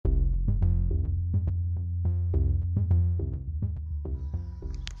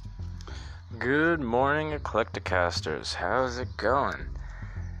Good morning, Eclecticasters. How's it going?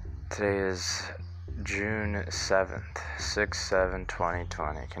 Today is June 7th,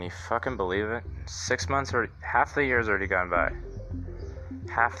 6/7/2020. Can you fucking believe it? 6 months already, half the year's already gone by.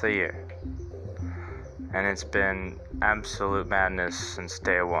 Half the year. And it's been absolute madness since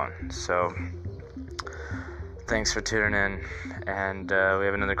day one. So, thanks for tuning in. And we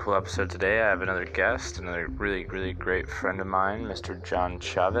have another cool episode today. I have another guest, another really, really great friend of mine, Mr. John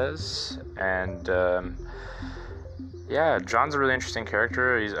Chavez. And yeah, John's a really interesting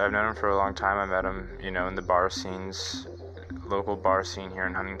character. I've known him for a long time. I met him, in the bar scenes, local bar scene here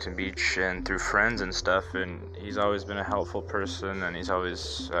in Huntington Beach, and through friends and stuff. And he's always been a helpful person, and he's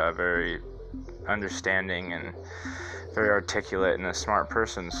always very understanding and very articulate and a smart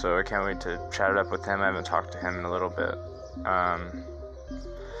person. So I can't wait to chat it up with him. I haven't talked to him in a little bit.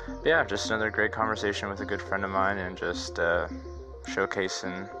 Yeah, just another great conversation with a good friend of mine, and just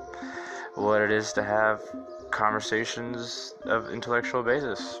showcasing what it is to have conversations of intellectual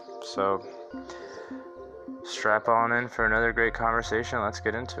basis. So strap on in for another great conversation. Let's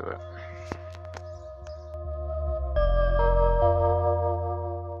get into it.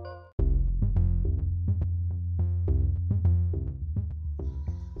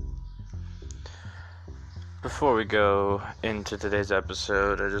 Before we go into today's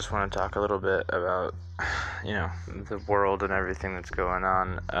episode, I just want to talk a little bit about, the world and everything that's going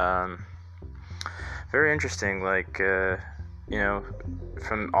on. Very interesting, from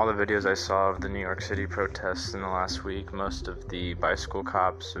all the videos I saw of the New York City protests in the last week, most of the bicycle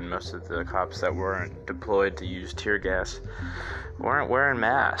cops and most of the cops that weren't deployed to use tear gas weren't wearing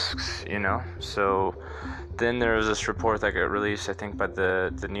masks, So then there was this report that got released, I think, by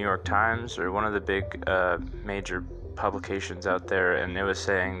the New York Times, or one of the big major publications out there, and it was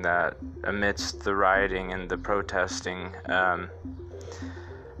saying that amidst the rioting and the protesting,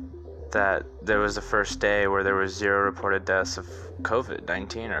 that there was the first day where there was 0 reported deaths of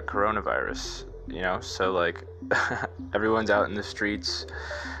COVID-19 or coronavirus, so everyone's out in the streets,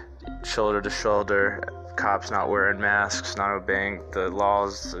 shoulder to shoulder, cops not wearing masks, not obeying the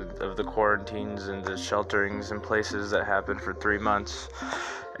laws of the quarantines and the shelterings in places that happened for 3 months.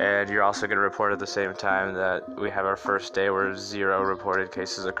 And you're also going to report at the same time that we have our first day where 0 reported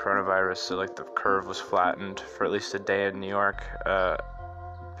cases of coronavirus, so the curve was flattened for at least a day in New York,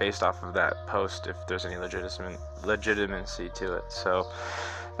 based off of that post, if there's any legitimacy to it. So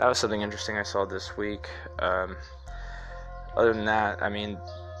that was something interesting I saw this week. Other than that, I mean,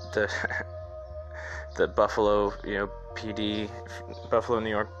 the Buffalo, PD, Buffalo, New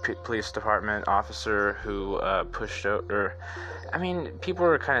York Police Department officer who pushed out, people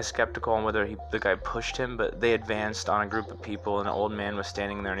were kind of skeptical on whether the guy pushed him, but they advanced on a group of people, and an old man was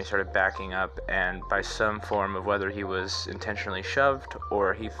standing there, and he started backing up, and by some form of whether he was intentionally shoved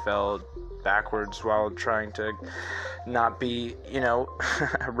or he fell backwards while trying to not be,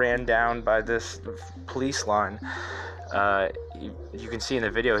 ran down by this police line. You can see in the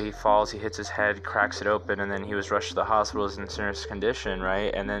video he falls, he hits his head, cracks it open, and then he was rushed to the hospital in serious condition,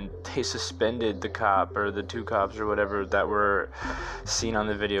 right? And then they suspended the cop, or the 2 cops or whatever that were seen on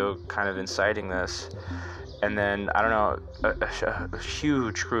the video kind of inciting this. And then, I don't know, a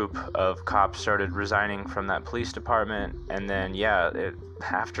huge group of cops started resigning from that police department. And then,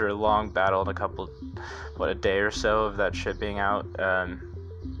 after a long battle and a day or so of that shit being out,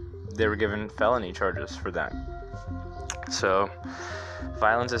 they were given felony charges for that. So,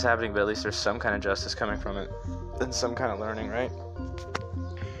 violence is happening, but at least there's some kind of justice coming from it, and some kind of learning, right?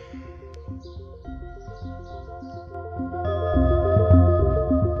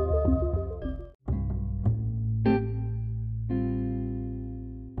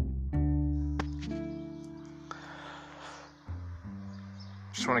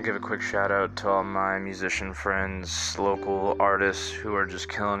 Just want to give a quick shout out to all my musician friends, local artists who are just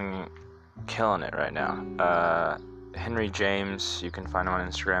killing it right now. Henry James, you can find him on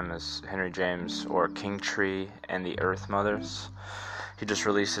Instagram as Henry James, or King Tree and the Earth Mothers. He just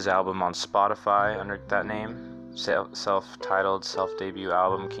released his album on Spotify under that name, self-titled, self-debut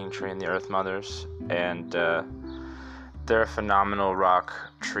album, King Tree and the Earth Mothers. And they're a phenomenal rock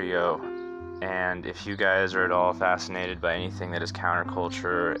trio. And if you guys are at all fascinated by anything that is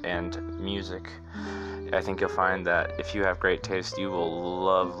counterculture and music, I think you'll find that if you have great taste, you will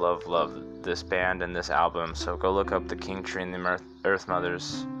love this band and this album. So go look up the King Tree and the Earth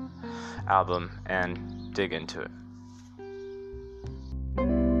Mothers album and dig into it.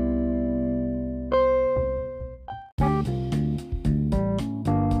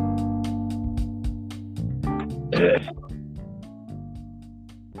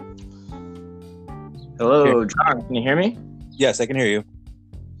 Hello, John. Can you hear me? Yes, I can hear you.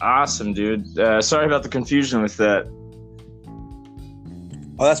 Awesome, dude. Sorry about the confusion with that.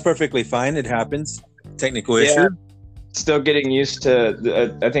 Oh, that's perfectly fine. It happens. Technical Yeah, issue. still getting used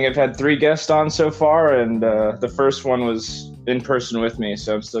to. I think I've had 3 guests on so far, and the first one was in person with me,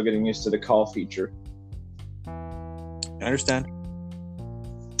 so I'm still getting used to the call feature. I understand.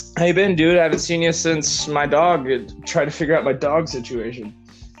 How you been, dude? I haven't seen you since my dog. Trying to figure out my dog situation.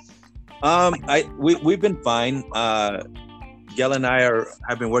 We've been fine. Gail and I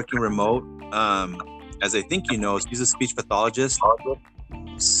have been working remote. As I think you know, she's a speech pathologist,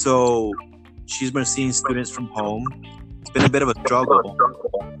 so she's been seeing students from home. It's been a bit of a struggle.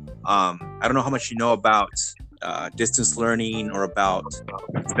 I don't know how much you know about distance learning or about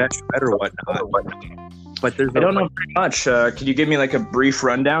special ed or whatnot, but I don't know very much. Could you give me like a brief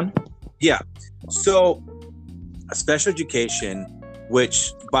rundown? Yeah. So, special education,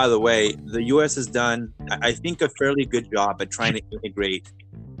 which, by the way, the U.S. has done, I think, a fairly good job at trying to integrate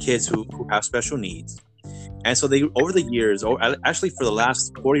kids who have special needs. And so they, over the years, or actually for the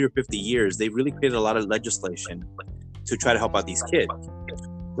last 40 or 50 years, they really created a lot of legislation to try to help out these kids.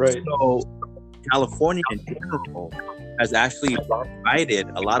 Right. So California in general has actually provided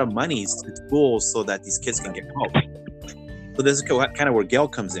a lot of monies to schools so that these kids can get help. So this is kind of where Gail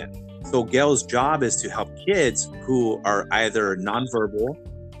comes in. So Gail's job is to help kids who are either nonverbal,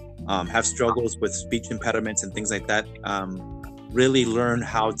 have struggles with speech impediments and things like that, really learn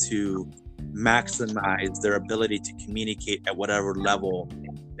how to maximize their ability to communicate at whatever level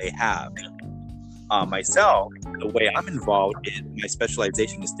they have. Myself, the way I'm involved in my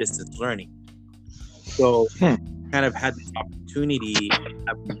specialization is distance learning. So kind of had this opportunity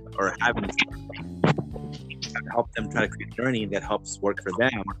having to help them try to create learning that helps work for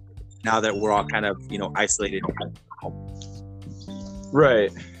them now that we're all kind of, isolated.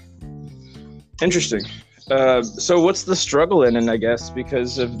 Right. Interesting. So what's the struggle in, I guess,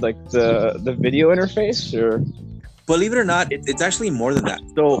 because of like the video interface, or? Believe it or not, it's actually more than that.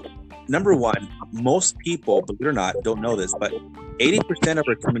 So number one, most people, believe it or not, don't know this, but 80% of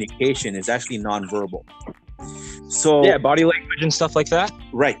our communication is actually nonverbal. So yeah, body language and stuff like that.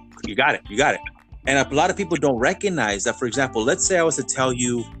 Right. You got it. And a lot of people don't recognize that. For example, let's say I was to tell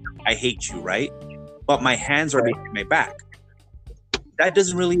you, I hate you, right? But my hands are behind my back. That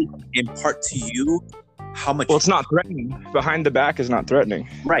doesn't really impart to you how much. Well, it's not threatening. Behind the back is not threatening.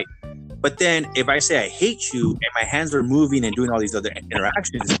 Right. But then if I say I hate you and my hands are moving and doing all these other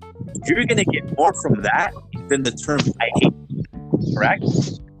interactions, you're going to get more from that than the term I hate you. Correct?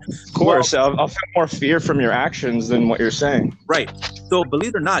 Of course. Well, I'll feel more fear from your actions than what you're saying. Right. So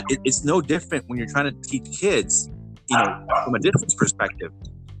believe it or not, it's no different when you're trying to teach kids, from a distance perspective.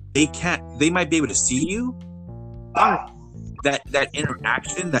 They might be able to see you. That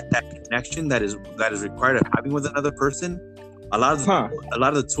interaction, that connection that is required of having with another person. A lot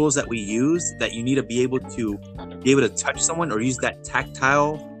of the tools that we use that you need to be able to touch someone or use that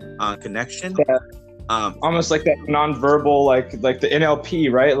tactile connection. Yeah. Almost like that nonverbal, like the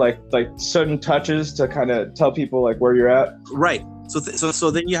NLP, right? Like certain touches to kind of tell people like where you're at. Right.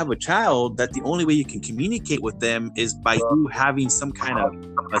 So then you have a child that the only way you can communicate with them is by you having some kind of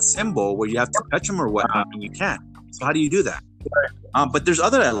a symbol where you have to touch them or whatnot, and you can't. So how do you do that? But there's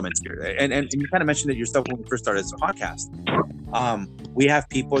other elements here, and you kind of mentioned it yourself when we first started this podcast. We have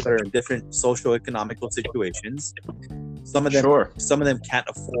people that are in different socio-economical situations. Some of them can't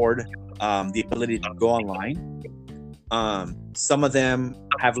afford the ability to go online. Some of them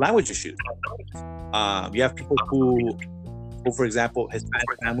have language issues. You have people who, for example,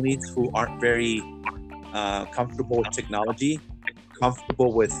 Hispanic families who aren't very comfortable with technology,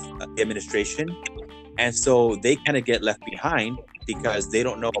 comfortable with administration. And so they kind of get left behind because they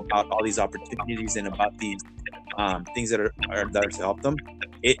don't know about all these opportunities and about these things that are to help them.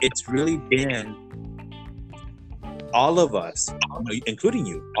 It's really been all of us, including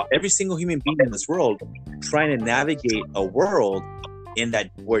you, every single human being in this world, trying to navigate a world in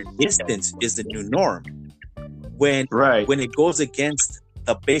that where distance is the new norm. When it goes against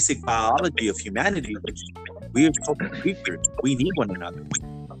the basic biology of humanity, which we are social creatures, we need one another.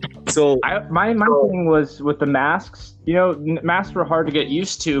 So my thing was with the masks. Masks were hard to get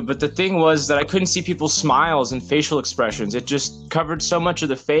used to, but the thing was that I couldn't see people's smiles and facial expressions. It just covered so much of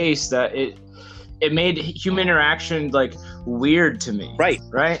the face that it made human interaction like weird to me. Right.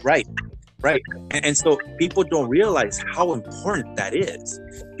 And so people don't realize how important that is.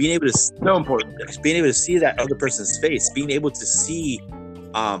 Being able to see that other person's face, being able to see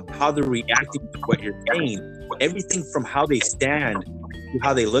how they're reacting to what you're saying, everything from how they stand to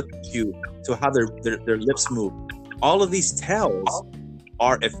how they look at you to how their lips move. All of these tells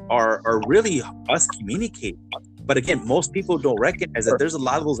are really us communicating. But again, most people don't recognize that there's a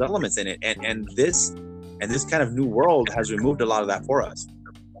lot of those elements in it, and this kind of new world has removed a lot of that for us.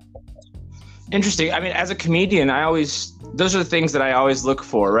 Interesting. I mean, as a comedian, those are the things that I always look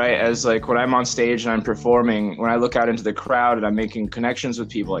for, right? As like when I'm on stage and I'm performing, when I look out into the crowd and I'm making connections with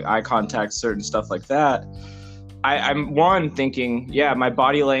people, like eye contact, certain stuff like that. I'm thinking, yeah, my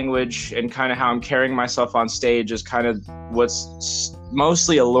body language and kind of how I'm carrying myself on stage is kind of what's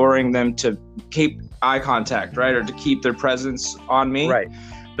mostly alluring them to keep eye contact, right? Or to keep their presence on me. Right.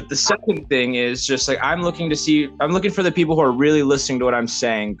 But the second thing is just like, I'm looking for the people who are really listening to what I'm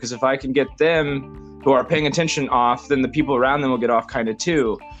saying. Because if I can get them who are paying attention off, then the people around them will get off kind of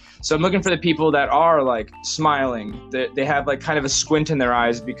too. So I'm looking for the people that are like smiling, that they have like kind of a squint in their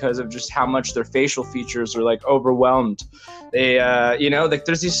eyes because of just how much their facial features are like overwhelmed. They, like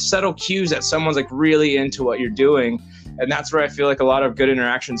there's these subtle cues that someone's like really into what you're doing. And that's where I feel like a lot of good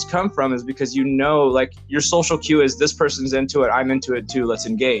interactions come from, is because like your social cue is this person's into it, I'm into it too, let's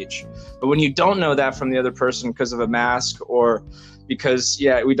engage. But when you don't know that from the other person because of a mask, or because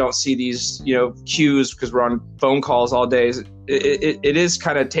we don't see these cues because we're on phone calls all day, it is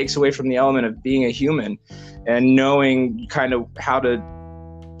kind of takes away from the element of being a human and knowing kind of how to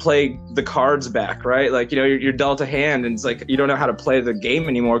play the cards back, right? Like you're dealt a hand and it's like you don't know how to play the game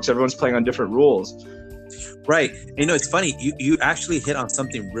anymore because everyone's playing on different rules. Right. It's funny, you actually hit on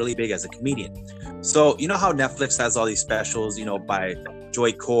something really big as a comedian. So you know how Netflix has all these specials, by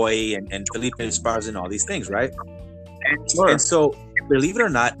Joy Coy and Felipe Esparza and all these things, right? Sure. And so, believe it or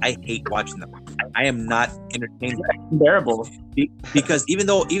not, I hate watching them. I am not entertained. Unbearable. Because even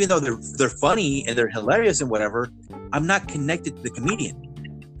though they're funny and they're hilarious and whatever, I'm not connected to the comedian.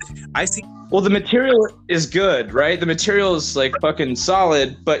 I see. Well, the material is good, right? The material is like fucking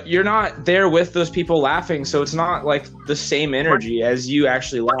solid, but you're not there with those people laughing, so it's not like the same energy as you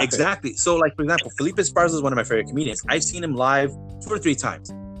actually laughing. Exactly. So, like for example, Felipe Esparza is one of my favorite comedians. I've seen him live 2 or 3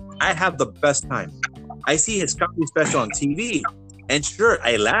 times. I have the best time. I see his comedy special on TV, and sure,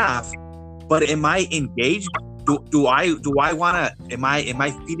 I laugh, but am I engaged? Do I want to? Am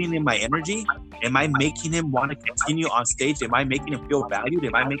I feeding him my energy? Am I making him want to continue on stage? Am I making him feel valued?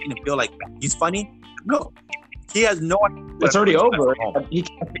 Am I making him feel like he's funny? No, he has no idea. It's already over. He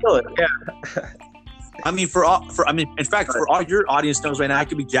can't feel it. Yeah. I mean, in fact, for all your audience knows right now, I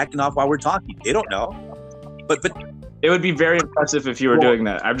could be jacking off while we're talking. They don't know, but it would be very impressive if you were doing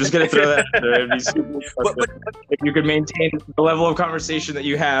that. I'm just going to throw that out there. It'd be super impressive if you could maintain the level of conversation that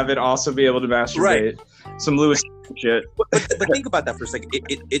you have and also be able to masturbate some Lewis shit. But think about that for a second.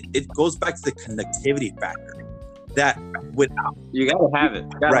 It goes back to the connectivity factor. That without you got to have it.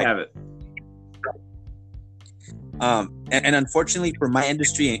 You got to have it. And unfortunately for my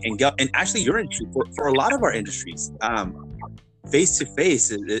industry and actually your industry, for a lot of our industries, face to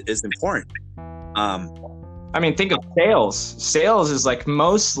face is important. I mean, think of sales. Sales is like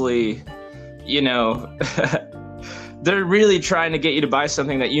mostly, they're really trying to get you to buy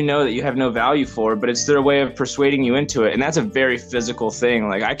something that that you have no value for, but it's their way of persuading you into it. And that's a very physical thing.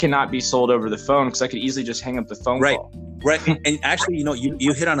 Like I cannot be sold over the phone because I could easily just hang up the phone call. Right. And actually,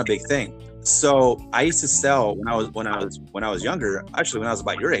 you hit on a big thing. So I used to sell when I was younger, actually when I was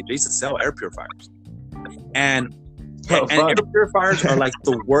about your age, I used to sell air purifiers. And air purifiers are like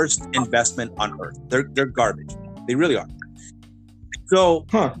the worst investment on earth. They're garbage. They really are. So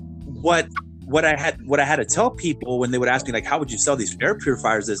what I had to tell people when they would ask me like, how would you sell these air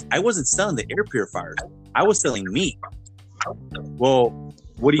purifiers, is I wasn't selling the air purifiers. I was selling me. Well,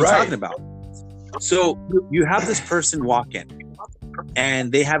 what are you talking about? So you have this person walk in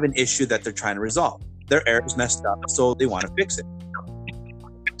and they have an issue that they're trying to resolve. Their air is messed up, so they want to fix it.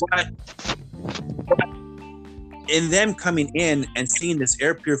 But in them coming in and seeing this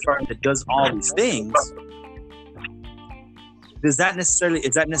air purifier that does all these things, is that necessarily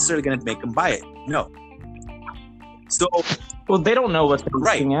going to make them buy it? No. So, well, they don't know what they're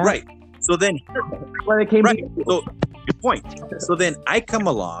looking at. Right. So then, why they came. Right. So, good point. So then I come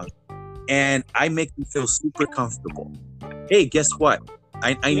along and I make them feel super comfortable. Hey, guess what?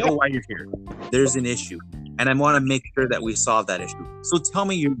 I know why you're here. There's an issue, and I want to make sure that we solve that issue. So tell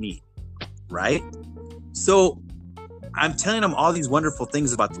me your need, right? So I'm telling them all these wonderful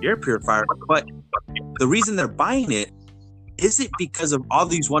things about the air purifier, but the reason they're buying it isn't because of all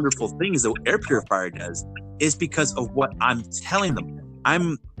these wonderful things the air purifier does. It's because of what I'm telling them.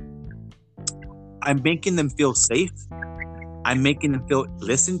 I'm making them feel safe. I'm making them feel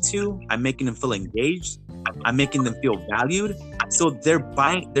listened to. I'm making them feel engaged. I'm making them feel valued. So they're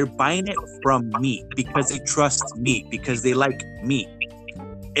buying it from me because they trust me, because they like me.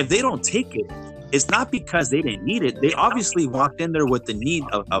 If they don't take it, it's not because they didn't need it. They obviously walked in there with the need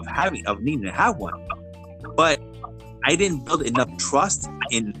of needing to have one. But I didn't build enough trust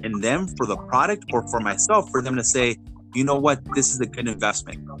in them for the product or for myself for them to say, you know what, this is a good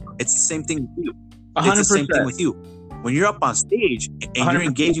investment. It's the same thing with you. 100%. It's the same thing with you. When you're up on stage and 100%. you're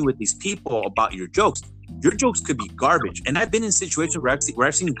engaging with these people about your jokes could be garbage. And I've been in situations where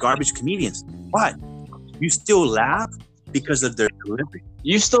I've seen garbage comedians, but you still laugh because of their delivery.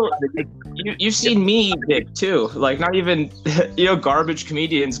 You've seen me, Dick, too. Like, not even, garbage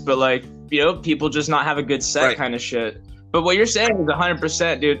comedians, but like, people just not have a good set kind of shit. But what you're saying is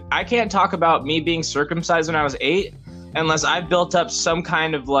 100%, dude. I can't talk about me being circumcised when I was 8 unless I built up some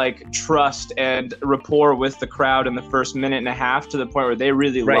kind of like trust and rapport with the crowd in the first minute and a half to the point where they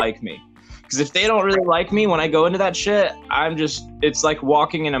really like me. Because if they don't really like me when I go into that shit, it's like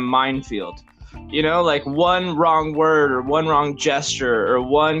walking in a minefield. Like one wrong word or one wrong gesture or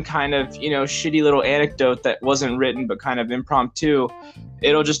one kind of, shitty little anecdote that wasn't written but kind of impromptu,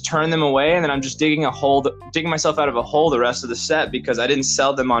 it'll just turn them away, and then I'm just digging myself out of a hole the rest of the set because I didn't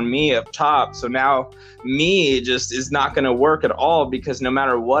sell them on me up top. So now me just is not going to work at all because no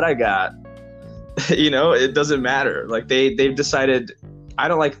matter what I got, it doesn't matter. Like they've decided, I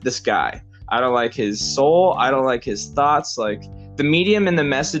don't like this guy. I don't like his soul. I don't like his thoughts. Like, the medium and the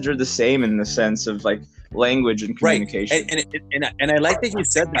message are the same in the sense of like language and communication. Right. And I like that you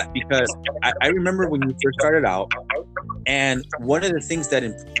said that because I remember when you first started out, and one of the things that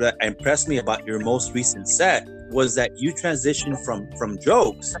impressed me about your most recent set was that you transitioned from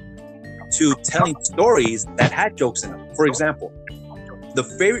jokes to telling stories that had jokes in them. For example,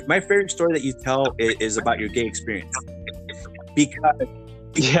 my favorite story that you tell is about your gay experience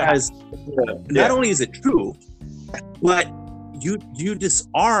because not only is it true, but you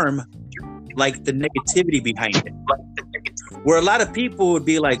disarm like the negativity behind it. Where a lot of people would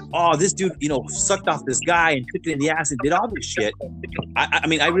be like, oh, this dude, sucked off this guy and took it in the ass and did all this shit. I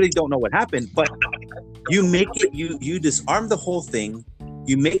mean, I really don't know what happened, but you make it, you disarm the whole thing.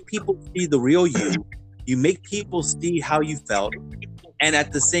 You make people see the real you. You make people see how you felt. And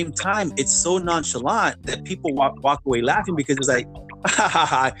at the same time, it's so nonchalant that people walk away laughing because it's like, ha ha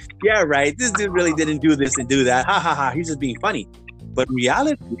ha, yeah, right. This dude really didn't do this and do that. Ha ha ha, he's just being funny. But in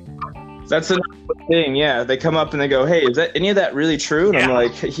reality, that's another thing. Yeah, they come up and they go, "Hey, is that any of that really true?" And I'm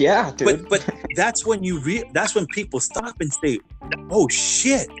like, "Yeah, dude." But that's when that's when people stop and say, "Oh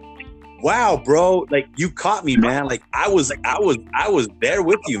shit, wow, bro! Like you caught me, man. Like I was there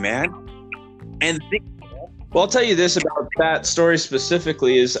with you, man." And well, I'll tell you this about that story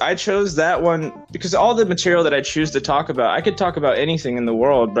specifically is I chose that one because all the material that I choose to talk about, I could talk about anything in the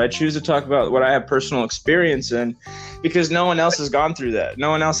world, but I choose to talk about what I have personal experience in because no one else has gone through that. No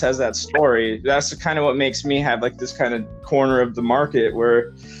one else has that story. That's kind of what makes me have like this kind of corner of the market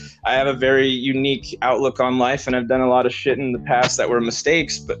where I have a very unique outlook on life and I've done a lot of shit in the past that were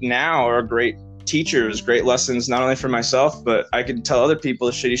mistakes, but now are great teachers, great lessons, not only for myself, but I can tell other people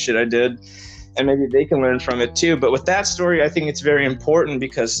the shitty shit I did. And maybe they can learn from it too. But with that story, I think it's very important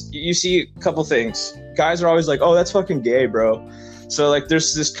because you see a couple things. Guys are always like, oh, that's fucking gay, bro. So like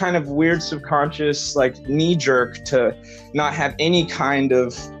there's this kind of weird subconscious like knee jerk to not have any kind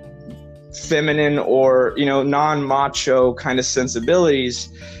of feminine or, non-macho kind of sensibilities,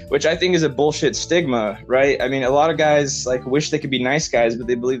 which I think is a bullshit stigma, right? I mean, a lot of guys like wish they could be nice guys, but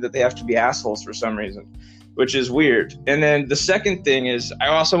they believe that they have to be assholes for some reason, which is weird. And then the second thing is I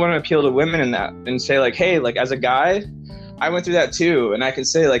also want to appeal to women in that and say like, hey, like as a guy, I went through that too. And I can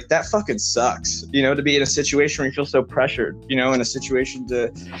say like, that fucking sucks, to be in a situation where you feel so pressured, in a situation to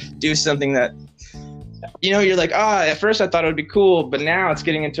do something that, you're like, at first I thought it would be cool, but now it's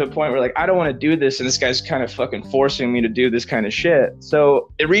getting into a point where like, I don't want to do this. And this guy's kind of fucking forcing me to do this kind of shit.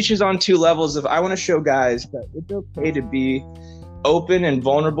 So it reaches on two levels of, I want to show guys that it's okay to be open and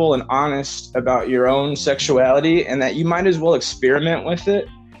vulnerable and honest about your own sexuality and that you might as well experiment with it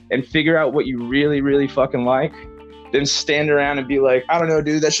and figure out what you really, really fucking like than stand around and be like, I don't know,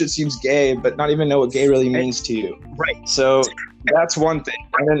 dude, that shit seems gay, but not even know what gay really means to you. Right. So that's one thing.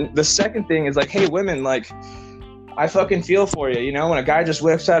 And then the second thing is like, hey, women, like, I fucking feel for you, when a guy just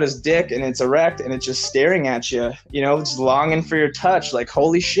whips out his dick and it's erect and it's just staring at you, it's longing for your touch. Like,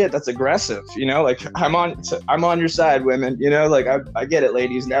 holy shit, that's aggressive, like I'm on your side, women, like I get it,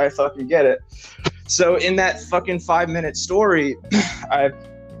 ladies. Now I fucking get it. So in that fucking 5-minute story, I've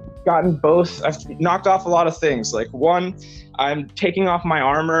knocked off a lot of things. Like one, I'm taking off my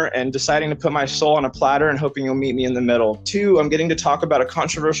armor and deciding to put my soul on a platter and hoping you'll meet me in the middle. 2, I'm getting to talk about a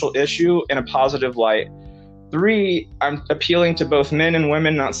controversial issue in a positive light. 3, I'm appealing to both men and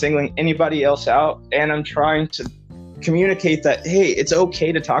women, not singling anybody else out. And I'm trying to communicate that, hey, it's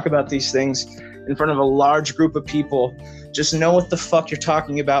okay to talk about these things in front of a large group of people. Just know what the fuck you're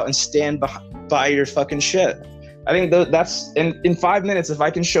talking about and stand by your fucking shit. I think that's in 5 minutes, if I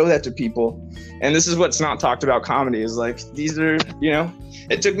can show that to people, and this is what's not talked about comedy, is like, these are,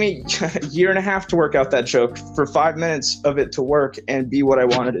 it took me a year and a half to work out that joke, for 5 minutes of it to work and be what I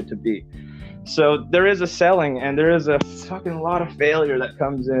wanted it to be. So there is a selling, and there is a fucking lot of failure that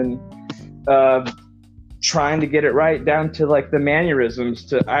comes in trying to get it right, down to like the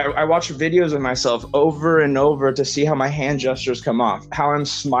mannerisms. I watch videos of myself over and over to see how my hand gestures come off, how I'm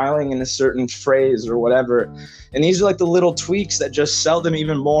smiling in a certain phrase or whatever. And these are like the little tweaks that just sell them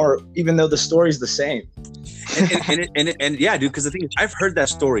even more, even though the story's the same. And yeah, dude, because the thing is, I've heard that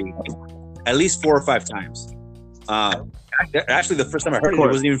story at least 4 or 5 times. Actually, the first time I heard it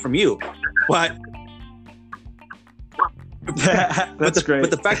wasn't even from you, but that's great. But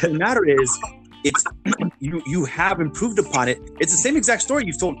the fact of the matter is, it's you have improved upon it. It's the same exact story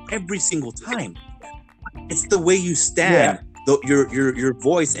you've told every single time. It's the way you stand, your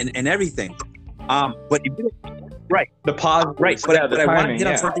voice and everything. But you did it right. The pause, right? But I want to hit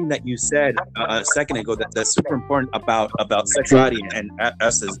on something that you said a second ago that's super important about sexuality and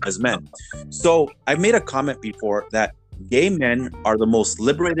us as men. So I've made a comment before that gay men are the most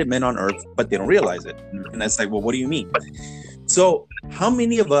liberated men on earth, but they don't realize it. And that's like, well, what do you mean? So how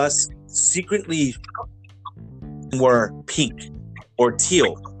many of us secretly were pink or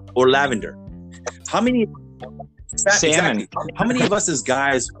teal or lavender? How many salmon? Exactly. How many of us as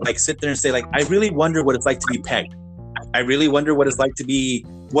guys like sit there and say like, I really wonder what it's like to be pegged. I really wonder what it's like to be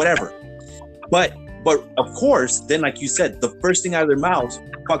whatever. But of course, then like you said, the first thing out of their mouths,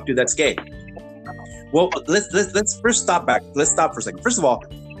 fuck dude, that's gay. Well, let's first stop back. Let's stop for a second. First of all,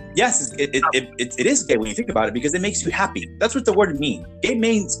 yes, it is gay when you think about it, because it makes you happy. That's what the word means. Gay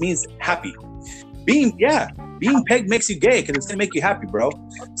means happy. Being pegged makes you gay because it's gonna make you happy, bro.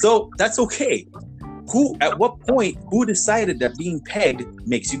 So that's okay. At what point, who decided that being pegged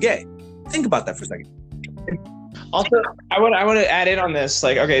makes you gay? Think about that for a second. Also, I want to add in on this.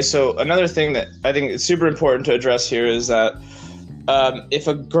 Like, okay, so another thing that I think is super important to address here is that if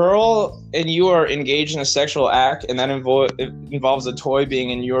a girl and you are engaged in a sexual act and that involves a toy being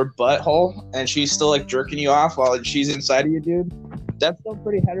in your butthole and she's still like jerking you off while she's inside of you, dude, that's still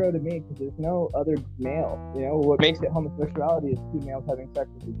pretty hetero to me, because there's no other male. What makes it homosexuality is 2 males having sex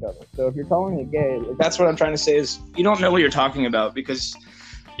with each other. So if you're calling it gay, that's what I'm trying to say, is you don't know what you're talking about, because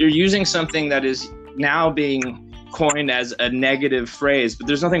you're using something that is now being coined as a negative phrase, but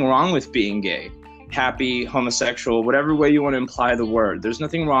there's nothing wrong with being gay, happy, homosexual, whatever way you want to imply the word. There's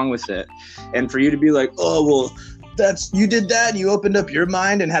nothing wrong with it. And for you to be like, oh, well, you did that, you opened up your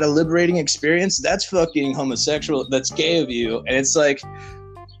mind and had a liberating experience, that's fucking homosexual, that's gay of you. And it's like,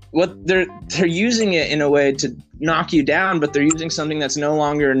 what they're using it in a way to knock you down, but they're using something that's no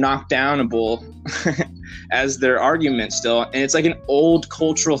longer knockdownable as their argument still. And it's like an old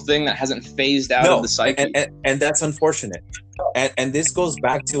cultural thing that hasn't phased out of the psyche. And that's unfortunate. And this goes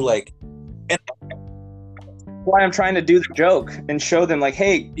back to like, why I'm trying to do the joke and show them like,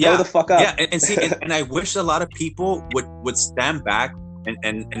 hey, grow the fuck up. Yeah, and see, and I wish a lot of people would stand back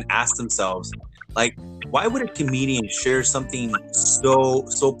and ask themselves, like, why would a comedian share something so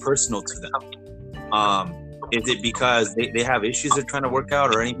personal to them? Is it because they have issues they're trying to work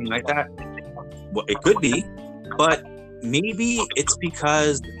out or anything like that? Well, it could be, but maybe it's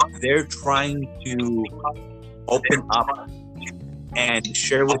because they're trying to open up and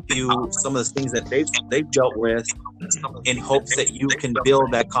share with you some of the things that they've dealt with, in hopes that you can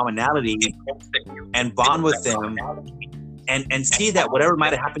build that commonality and bond with them, and see that whatever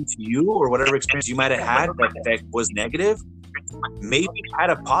might have happened to you or whatever experience you might have had that was negative, maybe had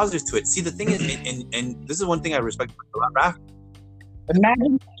a positive to it. See, the thing is, and this is one thing I respect a lot, Raph.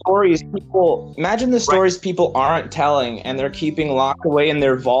 Imagine the stories people aren't telling and they're keeping locked away in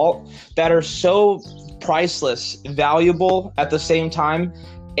their vault, that are so priceless, valuable at the same time,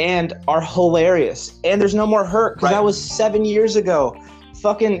 and are hilarious. And there's no more hurt, because that was 7 years ago.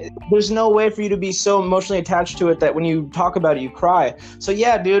 Fucking, there's no way for you to be so emotionally attached to it that when you talk about it, you cry. So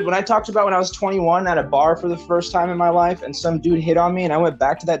yeah, dude, when I talked about when I was 21 at a bar for the first time in my life, and some dude hit on me, and I went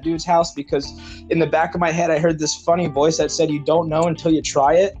back to that dude's house because in the back of my head I heard this funny voice that said, you don't know until you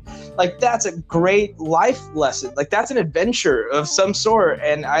try it. Like, that's a great life lesson. Like, that's an adventure of some sort.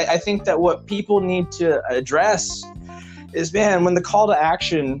 And I think that what people need to address is, man, when the call to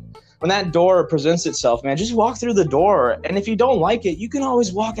action, when that door presents itself, man, just walk through the door. And if you don't like it, you can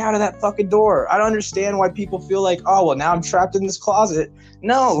always walk out of that fucking door. I don't understand why people feel like, oh, well, now I'm trapped in this closet.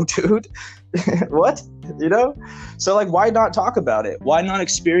 No, dude. What? So, like, why not talk about it? Why not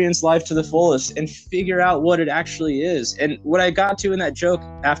experience life to the fullest and figure out what it actually is? And what I got to in that joke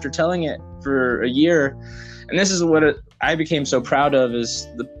after telling it for a year, and this is what I became so proud of is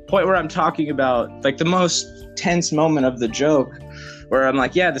the point where I'm talking about like the most tense moment of the joke, where I'm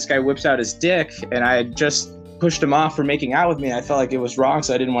like, yeah, this guy whips out his dick, and I just pushed him off for making out with me. I felt like it was wrong,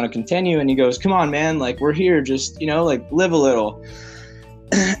 so I didn't want to continue. And he goes, come on, man, like, we're here, just, like, live a little.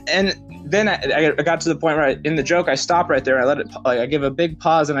 And then I got to the point where in the joke, I stop right there. I give a big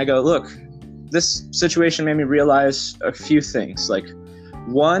pause, and I go, look, this situation made me realize a few things. Like,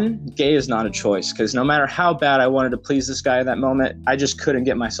 one, gay is not a choice, because no matter how bad I wanted to please this guy in that moment, I just couldn't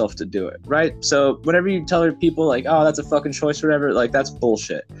get myself to do it, right? So whenever you tell people, like, oh, that's a fucking choice or whatever, like, that's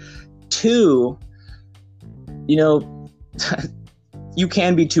bullshit. Two, you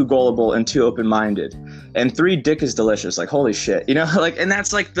can be too gullible and too open-minded. And three, dick is delicious. Like, holy shit, like, and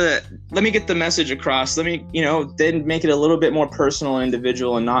that's like let me get the message across. Let me, then make it a little bit more personal and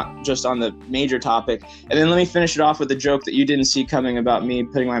individual and not just on the major topic. And then let me finish it off with a joke that you didn't see coming about me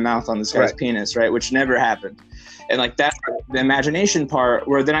putting my mouth on this guy's penis, right? Which never happened. And like, that's the imagination part,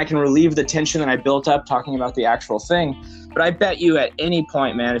 where then I can relieve the tension that I built up talking about the actual thing. But I bet you at any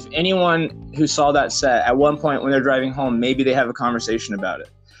point, man, if anyone who saw that set at one point when they're driving home, maybe they have a conversation about it.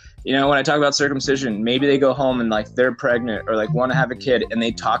 When I talk about circumcision, maybe they go home and like they're pregnant or like want to have a kid and they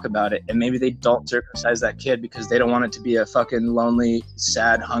talk about it, and maybe they don't circumcise that kid because they don't want it to be a fucking lonely,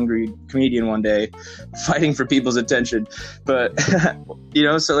 sad, hungry comedian one day fighting for people's attention. But,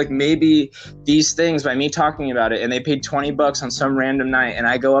 so like maybe these things, by me talking about it, and they paid $20 on some random night, and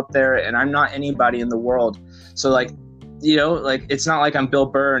I go up there and I'm not anybody in the world. So like, like, it's not like I'm Bill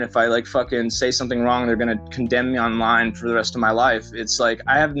Burr, and if I like fucking say something wrong, they're going to condemn me online for the rest of my life. It's like,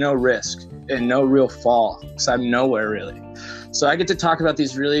 I have no risk and no real fall, because I'm nowhere really. So I get to talk about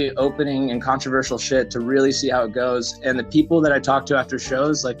these really opening and controversial shit to really see how it goes. And the people that I talk to after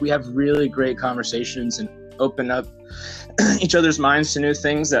shows, like, we have really great conversations and open up each other's minds to new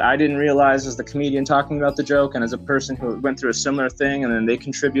things that I didn't realize as the comedian talking about the joke, and as a person who went through a similar thing, and then they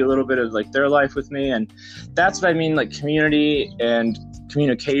contribute a little bit of like their life with me. And that's what I mean, like, community and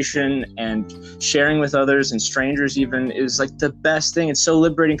communication and sharing with others and strangers even is like the best thing. It's so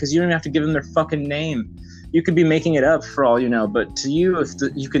liberating, because you don't even have to give them their fucking name. You could be making it up for all you know, but to you, if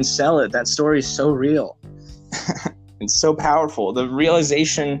you can sell it, that story is so real. It's so powerful. The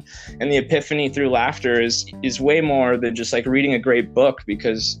realization and the epiphany through laughter is way more than just like reading a great book,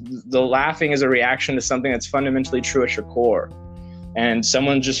 because the laughing is a reaction to something that's fundamentally true at your core. And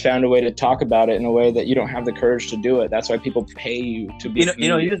someone just found a way to talk about it in a way that you don't have the courage to do it. That's why people pay you to be.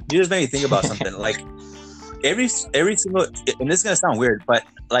 You just made me think about something. Like every single, and this is gonna sound weird, but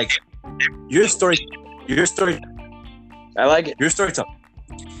like your story. I like it. Your storytelling.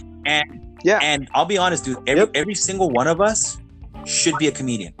 And I'll be honest, dude. Every single one of us should be a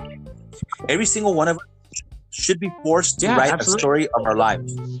comedian. Every single one of us should be forced to write a story of our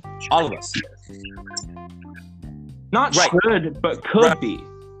lives. All of us. Not should, but could be.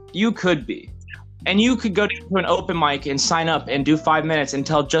 You could be. And you could go to an open mic and sign up and do 5 minutes and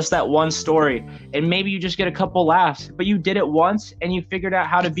tell just that one story. And maybe you just get a couple laughs. But you did it once, and you figured out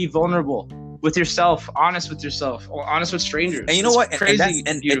how to be vulnerable with yourself, honest with yourself, or honest with strangers. And you know what? Crazy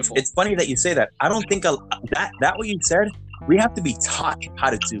and beautiful. It's funny that you say that. I don't think that what you said, we have to be taught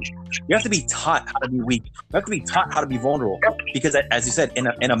how to do. You have to be taught how to be weak. You have to be taught how to be vulnerable. Because as you said,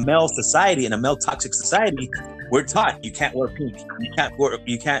 in a male society, in a male toxic society, we're taught you can't wear pink,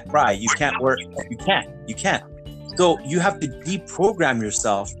 you can't cry, you can't. So you have to deprogram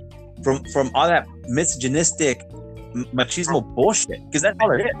yourself from all that misogynistic, machismo bullshit. Because that's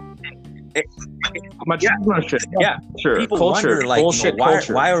all it is. Sure. People culture, wonder, like, bullshit,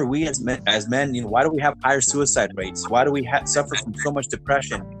 why are we as men, why do we have higher suicide rates? Why do we suffer from so much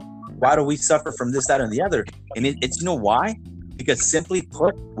depression? Why do we suffer from this, that, and the other? And it's why? Because simply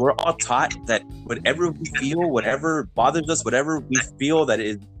put, we're all taught that whatever we feel, whatever bothers us, whatever we feel that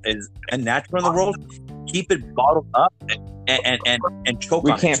is unnatural in the world, keep it bottled up and choke on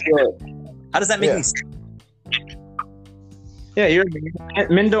it. We can't feel it. How does that make any sense? Yeah,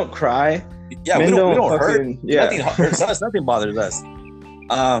 men don't cry. Yeah, we don't hurt. Yeah. Nothing hurts us. Nothing bothers us.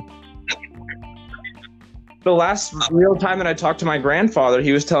 The last real time that I talked to my grandfather,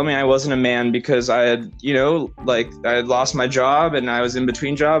 he was telling me I wasn't a man because I had, I had lost my job and I was in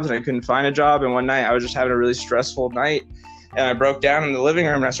between jobs and I couldn't find a job. And one night I was just having a really stressful night. And I broke down in the living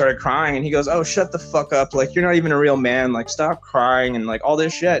room and I started crying. And he goes, "Oh, shut the fuck up. Like, you're not even a real man. Like, stop crying," and like all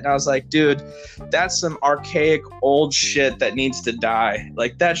this shit. And I was like, dude, that's some archaic old shit that needs to die.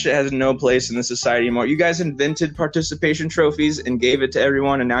 Like, that shit has no place in this society anymore. You guys invented participation trophies and gave it to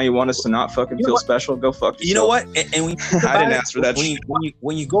everyone. And now you want us to not fucking feel special? Go fuck yourself. You know what? And when you I didn't ask for that shit.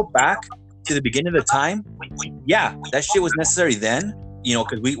 When you go back to the beginning of the time, yeah, that shit was necessary then,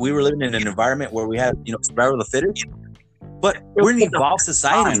 because we were living in an environment where we had, survival of the fittest. But we're an evolved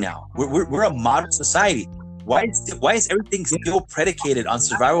society now. We're a modern society. Why is everything still predicated on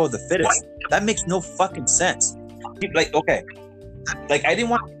survival of the fittest? That makes no fucking sense. Like, okay, like I didn't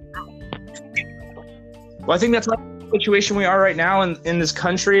want. Well, I think that's like the situation we are right now in this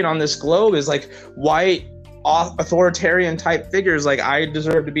country and on this globe is like white authoritarian type figures. Like, I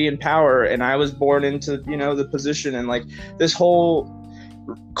deserve to be in power and I was born into, the position, and like this whole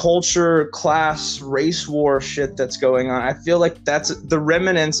culture, class, race war shit that's going on. I feel like that's the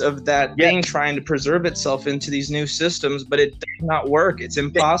remnants of that thing trying to preserve itself into these new systems, but it does not work. It's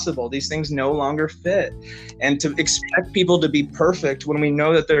impossible. These things no longer fit. And to expect people to be perfect when we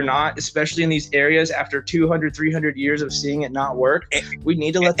know that they're not, especially in these areas after 200, 300 years of seeing it not work, we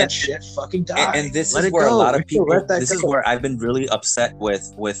need to let that shit fucking die. And this is where a lot of people, this is where I've been really upset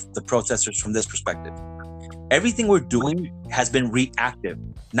with the protesters from this perspective. Everything we're doing has been reactive,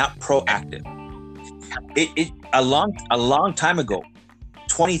 not proactive. A long time ago,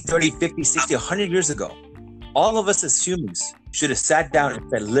 20, 30, 50, 60, 100 years ago, all of us as humans should have sat down and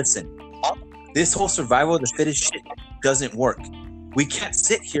said, listen, this whole survival of the fittest shit doesn't work. We can't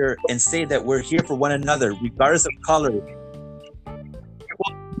sit here and say that we're here for one another, regardless of color.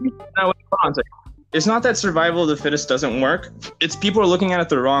 It's not that survival of the fittest doesn't work. It's people are looking at it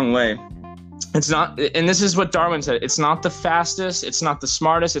the wrong way. It's not, and this is what Darwin said, it's not the fastest, it's not the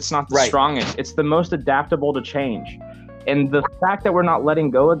smartest, it's not the strongest, it's the most adaptable to change. And the fact that we're not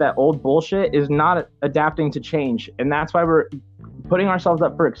letting go of that old bullshit is not adapting to change. And that's why we're putting ourselves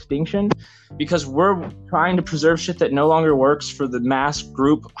up for extinction, because we're trying to preserve shit that no longer works for the mass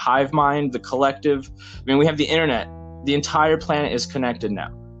group, hive mind, the collective. I mean, we have the internet. The entire planet is connected now.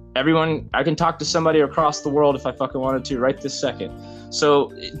 Everyone, I can talk to somebody across the world if I fucking wanted to right this second. So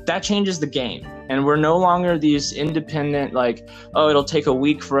that changes the game. And we're no longer these independent, like, oh, it'll take a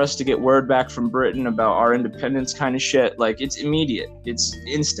week for us to get word back from Britain about our independence kind of shit. Like, it's immediate. It's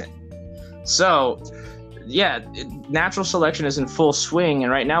instant. So, yeah, natural selection is in full swing.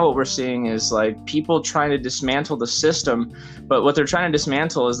 And right now what we're seeing is, like, people trying to dismantle the system. But what they're trying to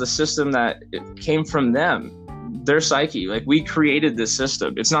dismantle is the system that came from them. Their psyche. Like, we created this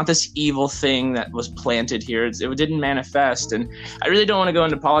system. It's not this evil thing that was planted here. It didn't manifest. And I really don't want to go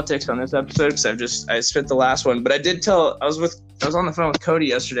into politics on this episode because I spent the last one, but I was on the phone with Cody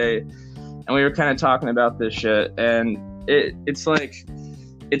yesterday and we were kind of talking about this shit. And it's like,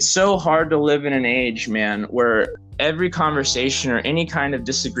 it's so hard to live in an age, man, where every conversation or any kind of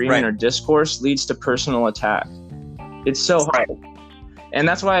disagreement or discourse leads to personal attack. It's so hard. And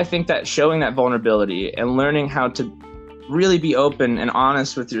that's why I think that showing that vulnerability and learning how to really be open and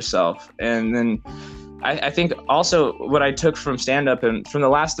honest with yourself. And then I think also what I took from stand-up and from the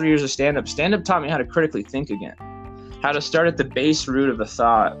last 3 years of stand-up taught me how to critically think again, how to start at the base root of a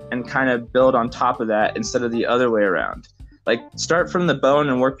thought and kind of build on top of that instead of the other way around. Like, start from the bone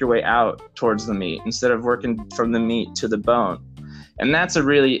and work your way out towards the meat instead of working from the meat to the bone. And that's a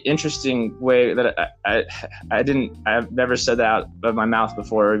really interesting way that I've never said that out of my mouth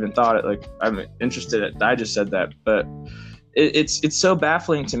before or even thought it. Like, I'm interested in, I just said that, but it's so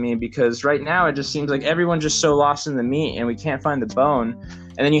baffling to me because right now it just seems like everyone's just so lost in the meat and we can't find the bone.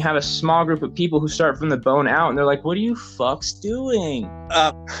 And then you have a small group of people who start from the bone out and they're like, what are you fucks doing?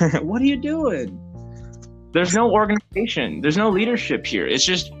 What are you doing? There's no organization. There's no leadership here. It's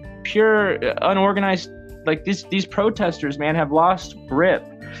just pure unorganized. Like, these protesters, man, have lost grip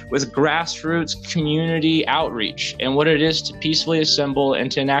with grassroots community outreach and what it is to peacefully assemble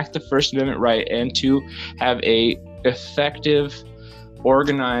and to enact the First Amendment right and to have a effective,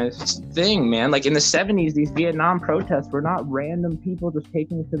 organized thing, man. Like, in the 70s, these Vietnam protests were not random people just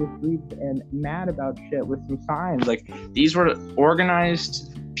taking to the streets and mad about shit with some signs. Like, these were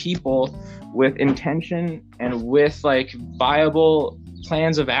organized people with intention and with, like, viable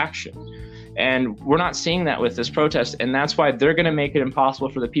plans of action. And we're not seeing that with this protest. And that's why they're going to make it impossible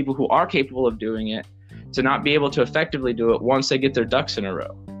for the people who are capable of doing it to not be able to effectively do it once they get their ducks in a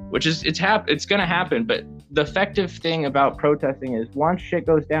row, which is, it's going to happen. But the effective thing about protesting is once shit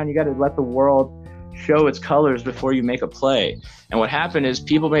goes down, you got to let the world show its colors before you make a play. And what happened is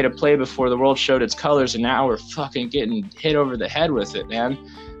people made a play before the world showed its colors. And now we're fucking getting hit over the head with it, man.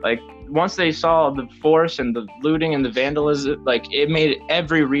 Like, once they saw the force and the looting and the vandalism, like, it made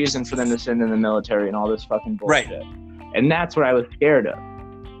every reason for them to send in the military and all this fucking bullshit. Right. And that's what I was scared of.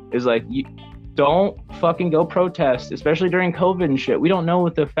 Is like, you don't fucking go protest, especially during COVID and shit. We don't know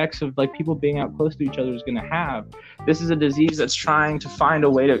what the effects of, like, people being out close to each other is going to have. This is a disease that's trying to find a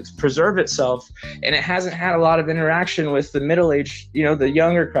way to preserve itself, and it hasn't had a lot of interaction with the middle-aged, the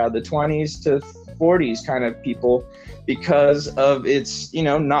younger crowd, the 20s to 40s kind of people because of its, you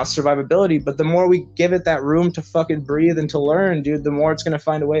know, not survivability. But the more we give it that room to fucking breathe and to learn, dude, the more it's going to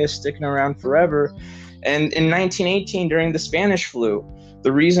find a way of sticking around forever. And in 1918, during the Spanish flu,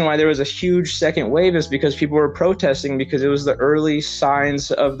 the reason why there was a huge second wave is because people were protesting because it was the early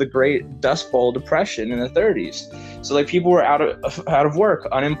signs of the Great Dust Bowl Depression in the 30s. So like people were out of work,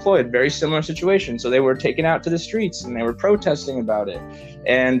 unemployed, very similar situation. So they were taken out to the streets and they were protesting about it.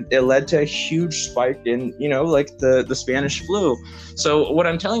 And it led to a huge spike in, you know, like the Spanish flu. So what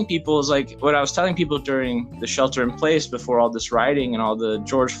I'm telling people is like what I was telling people during the shelter in place before all this rioting and all the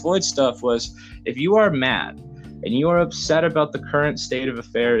George Floyd stuff was, if you are mad and you are upset about the current state of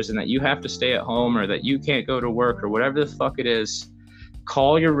affairs and that you have to stay at home or that you can't go to work or whatever the fuck it is,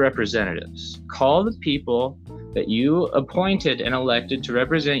 call your representatives. Call the people that you appointed and elected to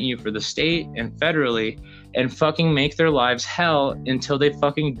represent you for the state and federally, and fucking make their lives hell until they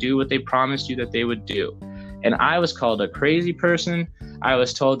fucking do what they promised you that they would do. And I was called a crazy person. I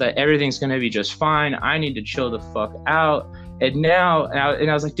was told that everything's going to be just fine. I need to chill the fuck out. And now,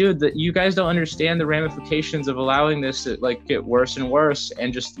 I was like, dude, that you guys don't understand the ramifications of allowing this to like get worse and worse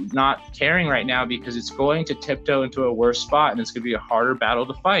and just not caring right now, because it's going to tiptoe into a worse spot and it's going to be a harder battle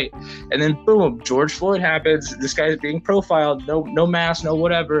to fight. And then boom, George Floyd happens. This guy's being profiled, no mask, no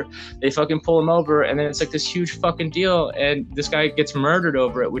whatever. They fucking pull him over, and then it's like this huge fucking deal, and this guy gets murdered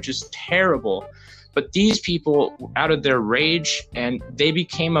over it, which is terrible. But these people, out of their rage, and they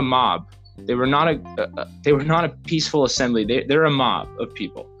became a mob. They were not a peaceful assembly. They're a mob of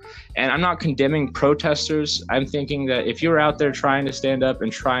people. And I'm not condemning protesters. I'm thinking that if you're out there trying to stand up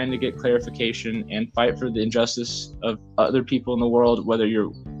and trying to get clarification and fight for the injustice of other people in the world, whether you're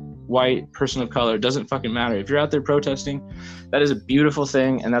white, person of color, it doesn't fucking matter. If you're out there protesting, that is a beautiful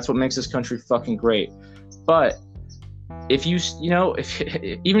thing, and that's what makes this country fucking great. But if you know,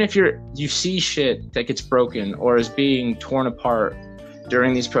 even if you see shit that gets broken or is being torn apart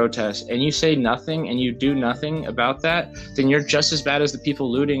during these protests, and you say nothing and you do nothing about that, then you're just as bad as the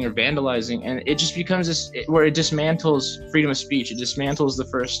people looting or vandalizing. And it just becomes this where it dismantles freedom of speech. It dismantles the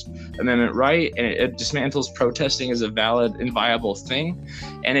First Amendment right, and it dismantles protesting as a valid and viable thing.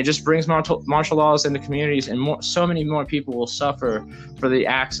 And it just brings martial laws into communities, and so many more people will suffer for the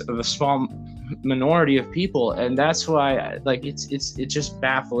acts of a small minority of people. And that's why, like, it's just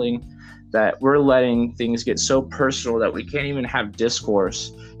baffling that we're letting things get so personal that we can't even have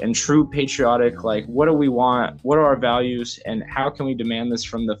discourse and true patriotic, like, what do we want? What are our values? And how can we demand this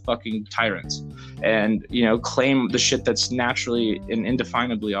from the fucking tyrants? And, you know, claim the shit that's naturally and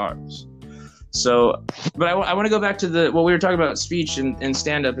indefinably ours. So, but I want to go back to what we were talking about, speech and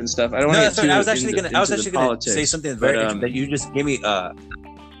stand-up and stuff. I don't want to get too I was actually going to say something very interesting that you just gave me,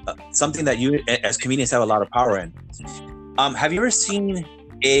 something that you as comedians have a lot of power in. Have you ever seen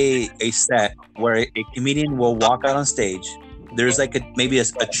a set where a comedian will walk out on stage? There's like maybe a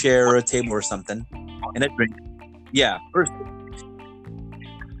chair or a table or something, and a drink. Yeah, first,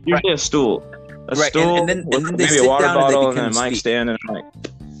 usually a stool, stool, and then maybe a water bottle, and then a mic stand and a mic.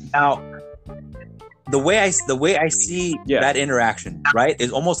 Now, the way I see that interaction, right,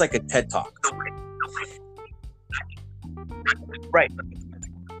 is almost like a TED Talk. Right.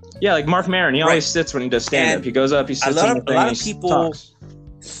 Yeah, like Mark Maron, he always sits when he does stand-up. He goes up, he sits on the thing, a lot of people talks.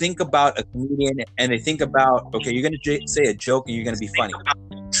 Think about a comedian and they think about, okay, you're going to say a joke and you're going to be funny.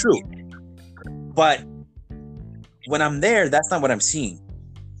 True. But when I'm there, that's not what I'm seeing.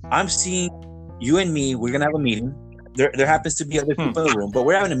 I'm seeing you and me, we're going to have a meeting. There happens to be other people in the room, but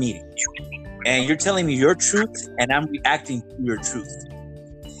we're having a meeting. And you're telling me your truth and I'm reacting to your truth.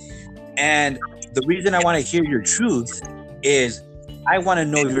 And the reason I want to hear your truth is I want to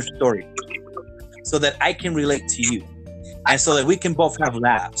know your story so that I can relate to you. And so that we can both have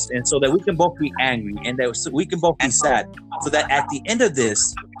laughs, and so that we can both be angry, and that we can both be sad, so that at the end of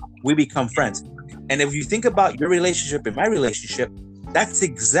this, we become friends. And if you think about your relationship and my relationship, that's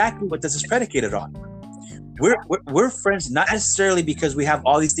exactly what this is predicated on. We're friends not necessarily because we have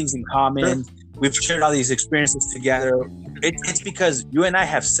all these things in common, we've shared all these experiences together. It's because you and I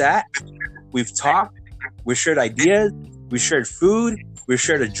have sat, we've talked, we've shared ideas, we shared food, we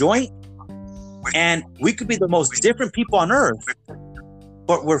shared a joint. And we could be the most different people on earth,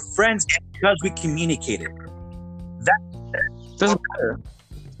 but we're friends because we communicated. That doesn't matter,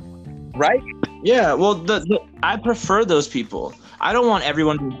 right? Yeah, well, I prefer those people. I don't want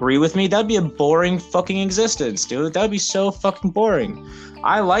everyone to agree with me. That'd be a boring fucking existence, dude. That'd be so fucking boring.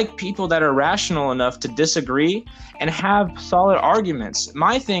 I like people that are rational enough to disagree and have solid arguments.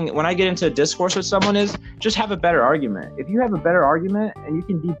 My thing when I get into a discourse with someone is just have a better argument. If you have a better argument and you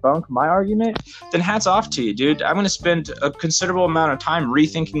can debunk my argument, then hats off to you, dude. I'm going to spend a considerable amount of time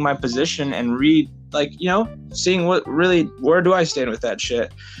rethinking my position and seeing where do I stand with that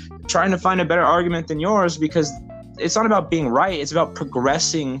shit. Trying to find a better argument than yours, because it's not about being right. It's about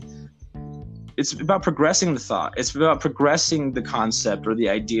progressing. It's about progressing the thought. It's about progressing the concept or the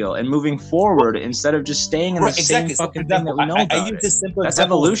ideal and moving forward instead of just staying in the same fucking thing that we know about. I use this simple That's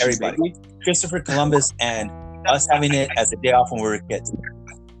example with evolution, everybody. baby. Christopher Columbus and us having it as a day off when we were kids.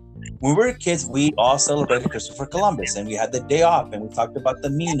 When we were kids, we all celebrated Christopher Columbus, and we had the day off, and we talked about the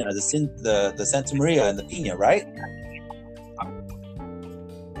Mina, the Santa Maria, and the Pina, right?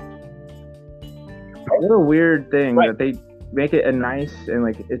 What a weird thing that they make it a nice and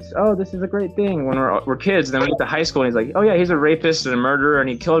like it's this is a great thing when we're kids. And then we get to high school and he's like, oh yeah, he's a rapist and a murderer and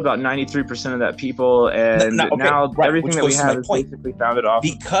he killed about 93% of that people and everything that we have is basically founded off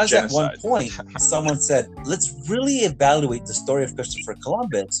because of at one point someone said, let's really evaluate the story of Christopher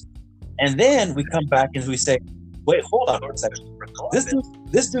Columbus, and then we come back and we say, wait, hold on for a second.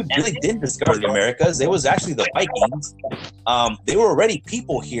 This dude really didn't discover the Americas. It was actually the Vikings. They were already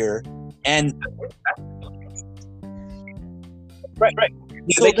people here. And right.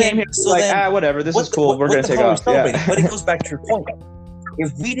 So they came here whatever, this is cool. We're going to take off. Yeah. But it goes back to your point.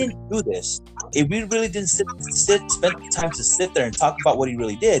 If we didn't do this, if we really didn't spend the time to sit there and talk about what he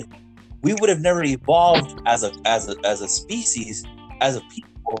really did, we would have never evolved as a species, as a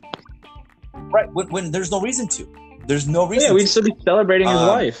people. Right? When there's no reason to. There's no reason. Yeah, we'd still be celebrating his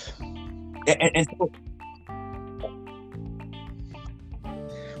life. And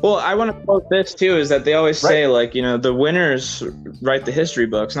well, I want to quote this too, is that they always say the winners write the history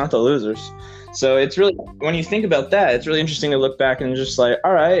books, not the losers. So it's really, when you think about that, it's really interesting to look back and just like,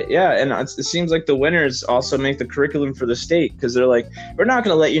 all right, yeah. And it seems like the winners also make the curriculum for the state, because they're like, we're not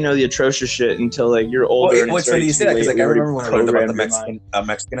going to let you know the atrocious shit until like you're older. What's funny you say that, because I remember when I learned about the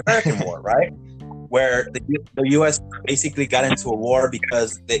Mexican-American War, right? Where the U.S. basically got into a war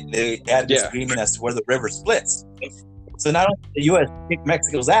because they had a disagreement as to where the river splits. So not only did the U.S. kicked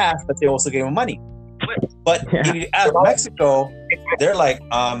Mexico's ass, but they also gave them money. But if you ask Mexico, they're like,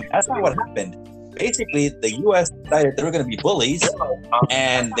 that's not what happened. Basically, the U.S. decided they were going to be bullies,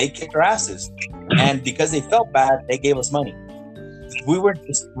 and they kicked our asses. And because they felt bad, they gave us money. We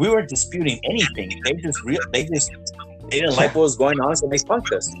weren't disputing anything. They didn't like what was going on, so they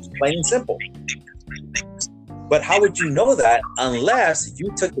punked us. Plain and simple. But how would you know that unless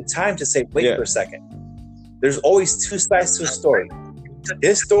you took the time to say, wait for a second? There's always two sides to a story.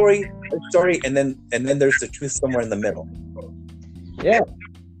 His story, and then there's the truth somewhere in the middle. Yeah.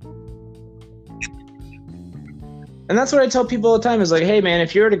 And that's what I tell people all the time is like, hey man,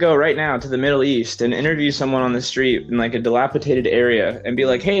 if you were to go right now to the Middle East and interview someone on the street in like a dilapidated area and be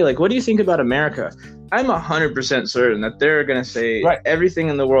like, hey, like, what do you think about America? I'm 100% certain that they're going to say everything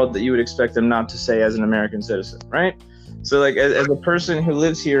in the world that you would expect them not to say as an American citizen, right? So like as a person who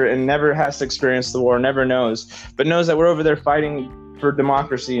lives here and never has to experience the war, never knows, but knows that we're over there fighting for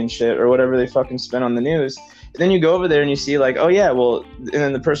democracy and shit or whatever they fucking spin on the news. And then you go over there and you see like, oh yeah, well, and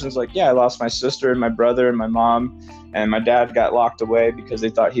then the person's like, yeah, I lost my sister and my brother and my mom and my dad got locked away because they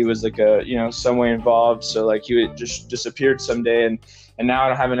thought he was like some way involved. So like he would just disappeared someday and now I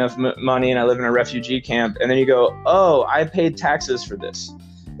don't have enough money and I live in a refugee camp. And then you go, oh, I paid taxes for this.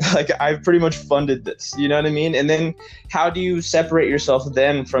 Like I've pretty much funded this, you know what I mean? And then how do you separate yourself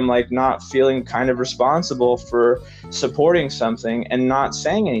then from like not feeling kind of responsible for supporting something and not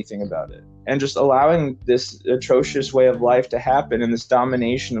saying anything about it and just allowing this atrocious way of life to happen and this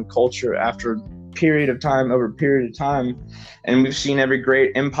domination of culture after period of time over period of time? And we've seen every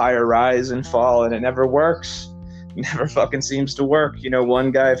great empire rise and fall and it never works. Never fucking seems to work.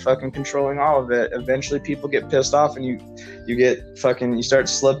 One guy fucking controlling all of it. Eventually people get pissed off and you start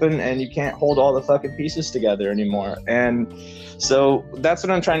slipping and you can't hold all the fucking pieces together anymore. And so that's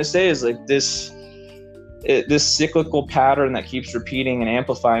what I'm trying to say is like this cyclical pattern that keeps repeating and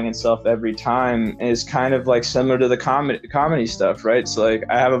amplifying itself every time is kind of like similar to the comedy stuff, right? So like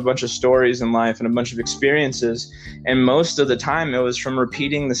I have a bunch of stories in life and a bunch of experiences, and most of the time it was from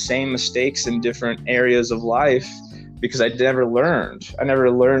repeating the same mistakes in different areas of life because I never learned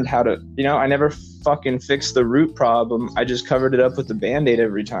how to, I never fucking fixed the root problem. I just covered it up with the Band-Aid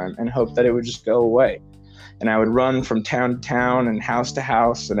every time and hoped that it would just go away. And I would run from town to town and house to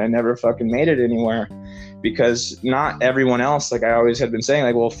house, and I never fucking made it anywhere. Because not everyone else, like I always had been saying,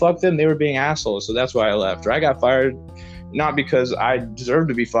 like, well, fuck them, they were being assholes, so that's why I left. Or I got fired not because I deserve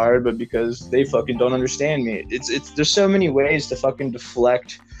to be fired, but because they fucking don't understand me. It's there's so many ways to fucking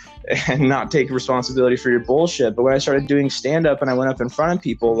deflect and not take responsibility for your bullshit. But when I started doing stand-up and I went up in front of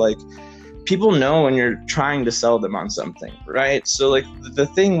people, like, people know when you're trying to sell them on something, right? So like the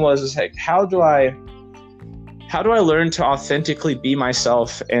thing is like, how do I learn to authentically be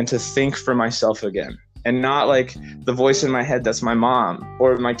myself and to think for myself again, and not like the voice in my head that's my mom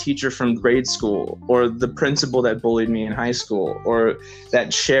or my teacher from grade school or the principal that bullied me in high school or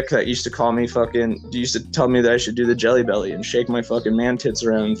that chick that used to tell me that I should do the jelly belly and shake my fucking man tits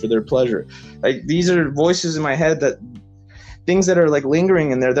around for their pleasure. Like, these are voices in my head, that things that are like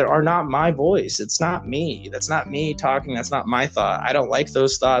lingering in there that are not my voice. It's not me. That's not me talking. That's not my thought. I don't like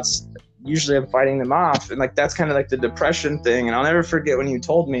those thoughts. Usually I'm fighting them off. And like, that's kind of like the depression thing. And I'll never forget when you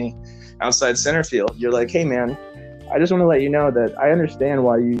told me outside Centerfield, you're like, hey man, I just want to let you know that I understand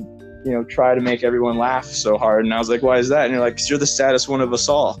why you try to make everyone laugh so hard. And I was like, why is that? And you're like, 'cause you're the saddest one of us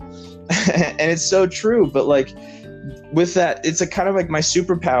all. And it's so true. But like, with that, it's a kind of like my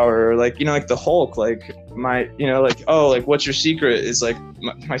superpower, or like, like the Hulk, like my, like, oh, like, what's your secret? Is like,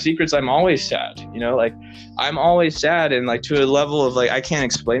 my secret's I'm always sad, like I'm always sad, and like to a level of like, I can't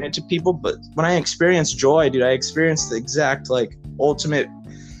explain it to people, but when I experience joy, dude, I experience the exact like ultimate,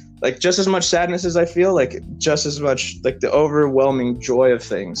 like just as much sadness as I feel, like just as much like the overwhelming joy of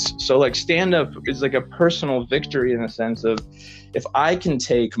things. So like stand up is like a personal victory in the sense of, if I can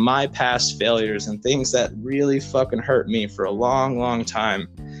take my past failures and things that really fucking hurt me for a long, long time,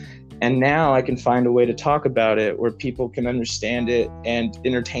 and now I can find a way to talk about it where people can understand it and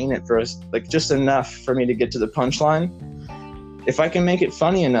entertain it for us, like just enough for me to get to the punchline. If I can make it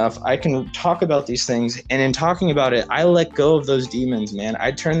funny enough, I can talk about these things. And in talking about it, I let go of those demons, man.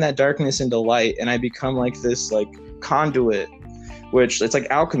 I turn that darkness into light, and I become like this like conduit, which it's like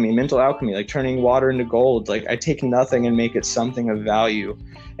alchemy, mental alchemy, like turning water into gold. Like I take nothing and make it something of value.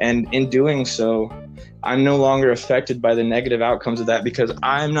 And in doing so, I'm no longer affected by the negative outcomes of that, because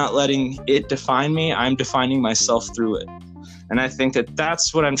I'm not letting it define me. I'm defining myself through it. And I think that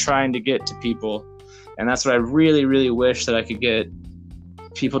that's what I'm trying to get to people. And that's what I really, really wish that I could get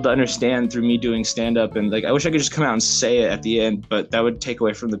people to understand through me doing stand-up. And like, I wish I could just come out and say it at the end, but that would take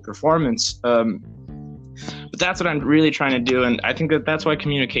away from the performance. But that's what I'm really trying to do. And I think that that's why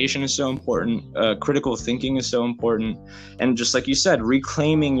communication is so important. Critical thinking is so important. And just like you said,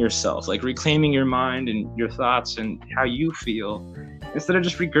 reclaiming yourself, like reclaiming your mind and your thoughts and how you feel, instead of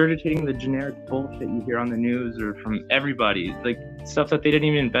just regurgitating the generic bullshit you hear on the news or from everybody, like stuff that they didn't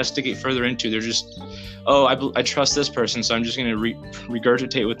even investigate further into. They're just, oh, I trust this person, so I'm just going to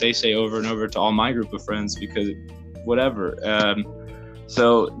regurgitate what they say over and over to all my group of friends because whatever.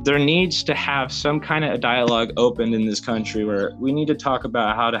 So there needs to have some kind of a dialogue opened in this country where we need to talk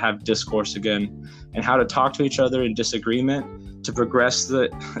about how to have discourse again and how to talk to each other in disagreement to progress the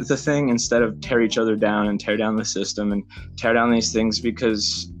thing instead of tear each other down and tear down the system and tear down these things.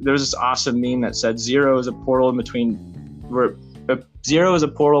 Because there was this awesome meme that said zero is a portal in between where zero is a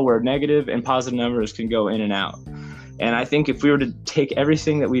portal where negative and positive numbers can go in and out. And I think if we were to take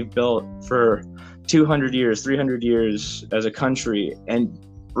everything that we've built for 200 years, 300 years as a country and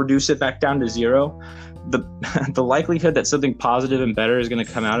reduce it back down to zero, the likelihood that something positive and better is going to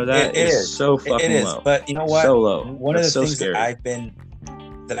come out of that is so fucking low. But you know what? So low. One of the so things scary. that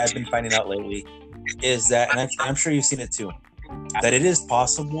I've been finding out lately is that, and I'm sure you've seen it too, that it is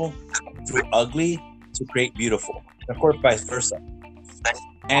possible through ugly to create beautiful. Of course, vice versa.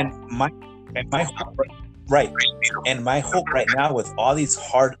 And my hope, right. And my hope right now with all these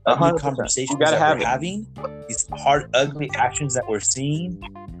hard, ugly conversations that we're having, these hard, ugly actions that we're seeing,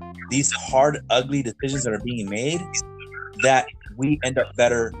 these hard, ugly decisions that are being made, that we end up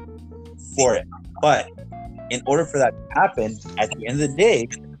better for it. But in order for that to happen, at the end of the day,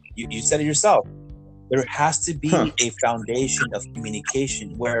 you said it yourself, there has to be a foundation of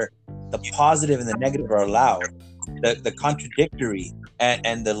communication where the positive and the negative are allowed, the contradictory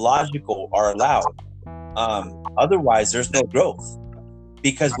and the logical are allowed. Otherwise, there's no growth,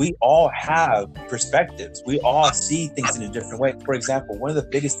 because we all have perspectives. We all see things in a different way. For example, one of the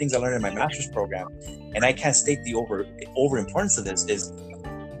biggest things I learned in my master's program, and I can't state the over importance of this, is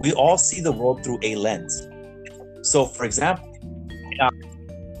we all see the world through a lens. So, for example,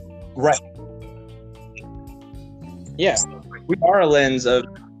 right. Yeah, we are a lens of,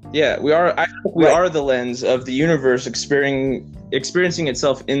 I think we are the lens of the universe experiencing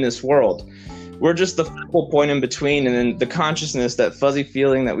itself in this world. We're just the focal point in between, and then the consciousness, that fuzzy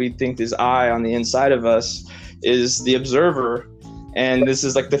feeling that we think is I on the inside of us, is the observer, and this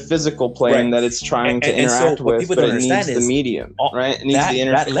is like the physical plane that it's trying to interact with, but it needs the medium, right? It needs the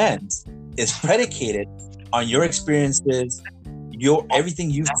interface. That lens is predicated on your experiences, your everything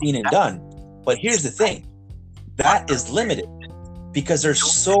you've seen and done. But here's the thing, that is limited because there's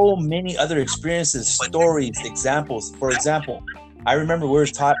so many other experiences, stories, examples. For example, I remember we were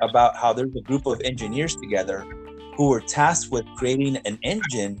taught about how there's a group of engineers together who were tasked with creating an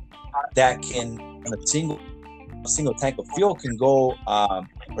engine that can, on a single tank of fuel can go,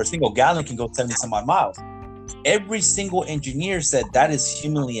 or a single gallon can go 70 some odd miles. Every single engineer said that is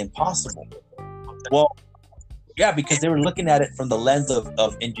humanly impossible. Well, yeah, because they were looking at it from the lens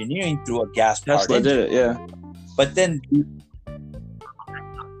of engineering through a gas-powered Tesla engine. did it, yeah. But then,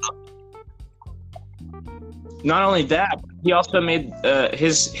 not only that, he also made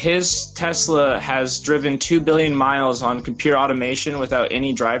his Tesla has driven 2 billion miles on computer automation without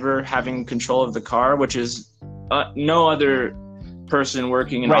any driver having control of the car, which is no other person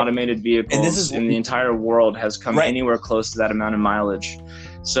working in automated vehicles in the entire world has come anywhere close to that amount of mileage.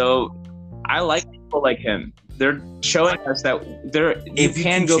 So I like people like him. They're showing us that you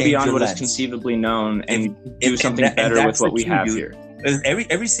can go beyond what is conceivably known and do something better with what we have here.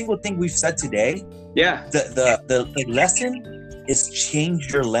 Every single thing we've said today, the lesson is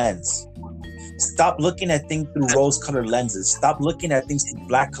change your lens. Stop looking at things through rose-colored lenses. Stop looking at things through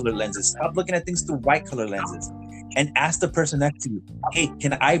black-colored lenses. Stop looking at things through white-colored lenses. And ask the person next to you, hey,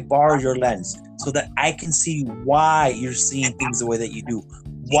 can I borrow your lens so that I can see why you're seeing things the way that you do,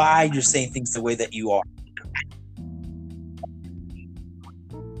 why you're saying things the way that you are.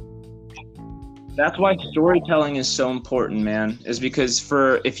 That's why storytelling is so important, man, is because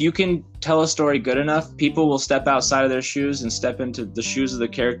if you can tell a story good enough, people will step outside of their shoes and step into the shoes of the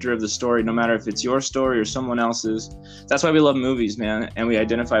character of the story, no matter if it's your story or someone else's. That's why we love movies, man, and we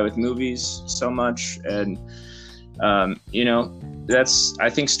identify with movies so much. And I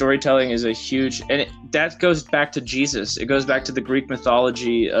think storytelling is a huge, and that goes back to Jesus. It goes back to the Greek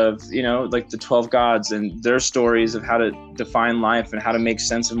mythology of, like the 12 gods and their stories of how to define life and how to make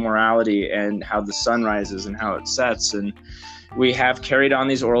sense of morality and how the sun rises and how it sets. And we have carried on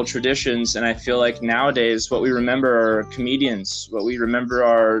these oral traditions. And I feel like nowadays what we remember are comedians. What we remember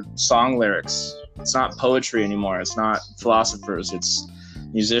are song lyrics. It's not poetry anymore. It's not philosophers. It's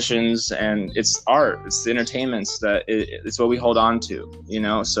musicians, and it's art. It's the entertainments that it's what we hold on to,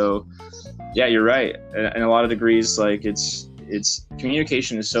 So yeah, you're right. In a lot of degrees, like it's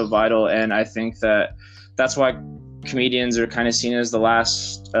communication is so vital, and I think that's why comedians are kind of seen as the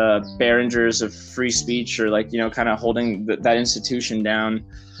last bearengers of free speech, or kind of holding that institution down.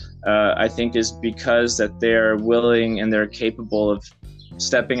 I think is because that they're willing and they're capable of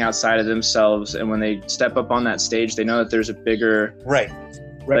stepping outside of themselves, and when they step up on that stage, they know that there's a bigger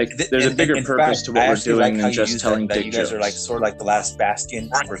there's a bigger purpose fact, to what we're doing than just telling that dick you guys jokes. are sort of like the last bastion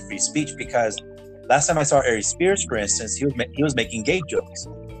for free speech, because last time I saw Ari Spears, for instance, he was making gay jokes,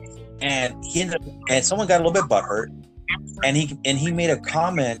 and someone got a little bit butthurt, and he made a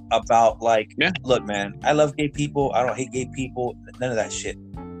comment about look, man, I love gay people, I don't hate gay people, none of that shit,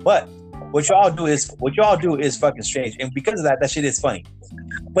 but what y'all do is fucking strange, and because of that shit is funny.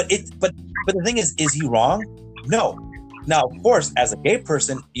 But the thing is he wrong? No. Now, of course, as a gay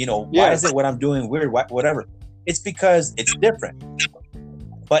person, why is it what I'm doing weird, whatever? It's because it's different.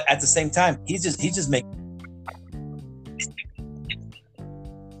 But at the same time, he's just making.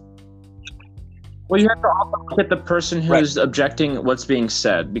 Well, you have to also look at the person who's objecting what's being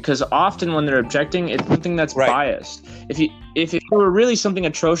said, because often when they're objecting, it's something that's biased. If it were really something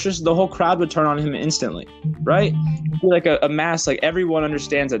atrocious, the whole crowd would turn on him instantly, right? It'd be like a mass, like everyone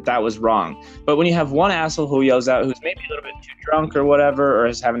understands that was wrong. But when you have one asshole who yells out, who's maybe a little bit too drunk or whatever, or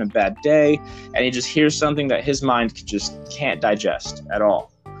is having a bad day, and he just hears something that his mind just can't digest at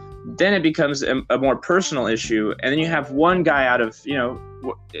all, then it becomes a more personal issue. And then you have one guy out of,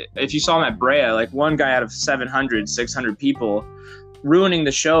 if you saw him at Brea, like one guy out of 700, 600 people ruining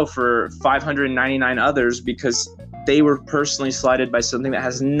the show for 599 others because they were personally slighted by something that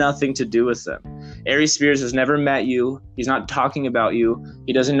has nothing to do with them. Ari Spears has never met you. He's not talking about you.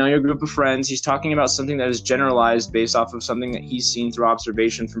 He doesn't know your group of friends. He's talking about something that is generalized based off of something that he's seen through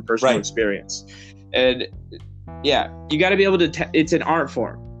observation from personal experience. And yeah, you got to be able to, it's an art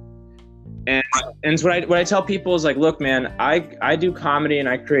form. And so what I tell people is like, look, man, I do comedy and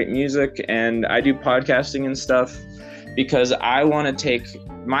I create music and I do podcasting and stuff because I want to take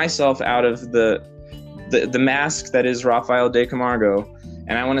myself out of the mask that is Rafael de Camargo,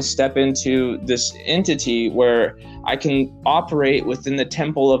 and I want to step into this entity where I can operate within the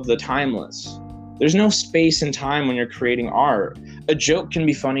temple of the timeless. There's no space and time when you're creating art. A joke can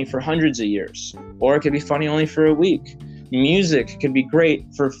be funny for hundreds of years, or it can be funny only for a week. music could be great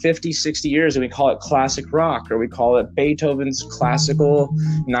for 50, 60 years, and we call it classic rock, or we call it Beethoven's classical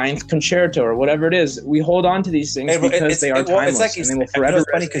ninth concerto, or whatever it is. We hold on to these things because they are timeless, and they will forever.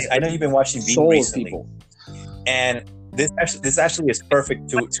 It's funny because I know you've been watching Bean recently, people. And this actually is perfect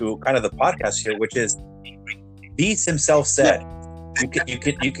to kind of the podcast here, which is Beast himself said, "You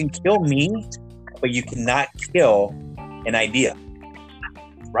can kill me, but you cannot kill an idea."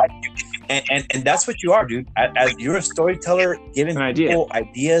 Right, and that's what you are, dude. As you're a storyteller, giving people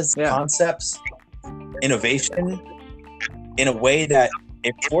ideas, concepts, innovation, in a way that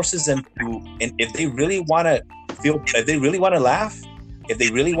it forces them to. And if they really want to if they really want to laugh, if they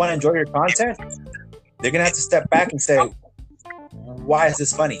really want to enjoy your content, they're gonna have to step back and say, "Why is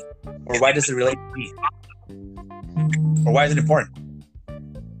this funny? Or why does it relate to me? Or why is it important?"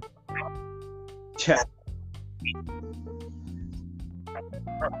 Yeah.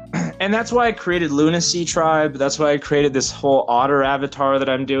 And that's why I created Lunacy Tribe. That's why I created this whole otter avatar that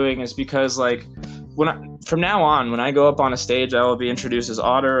I'm doing, is because like from now on, when I go up on a stage, I will be introduced as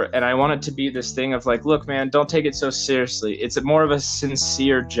Otter, and I want it to be this thing of like, look, man, don't take it so seriously. It's more of a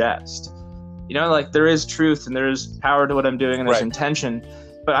sincere jest. You know, like there is truth and there is power to what I'm doing and there's intention,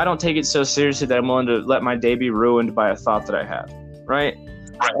 but I don't take it so seriously that I'm willing to let my day be ruined by a thought that I have, right?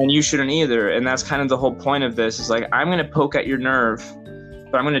 And you shouldn't either. And that's kind of the whole point of this, is like, I'm going to poke at your nerve,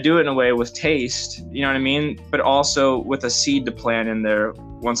 but I'm going to do it in a way with taste, you know what I mean? But also with a seed to plant in there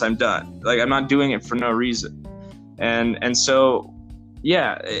once I'm done. Like, I'm not doing it for no reason. And so,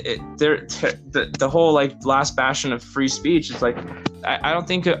 yeah, the whole like last bastion of free speech is like, I don't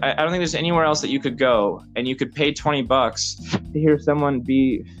think there's anywhere else that you could go and you could pay $20 to hear someone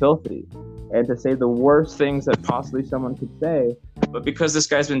be filthy and to say the worst things that possibly someone could say. But because this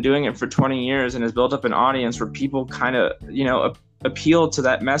guy's been doing it for 20 years and has built up an audience where people kind of, you know, appeal to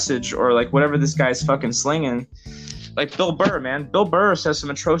that message, or like whatever this guy's fucking slinging. Like Bill Burr, man. Bill Burr says some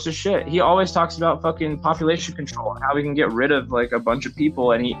atrocious shit. He always talks about fucking population control and how we can get rid of like a bunch of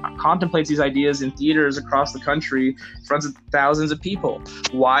people, and he contemplates these ideas in theaters across the country in front of thousands of people.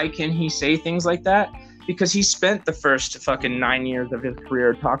 Why can he say things like that? Because he spent the first fucking 9 years of his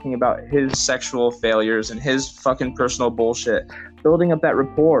career talking about his sexual failures and his fucking personal bullshit, building up that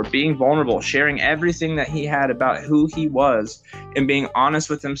rapport, being vulnerable, sharing everything that he had about who he was, and being honest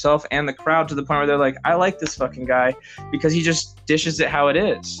with himself and the crowd, to the point where they're like, I like this fucking guy because he just dishes it how it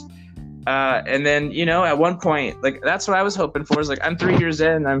is. And then, you know, at one point, like, that's what I was hoping for, is like, I'm 3 years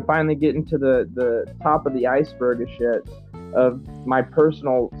in and I'm finally getting to the top of the iceberg of shit of my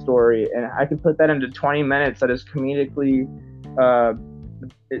personal story, and I can put that into 20 minutes that is comedically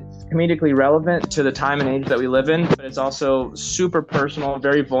relevant to the time and age that we live in, but it's also super personal,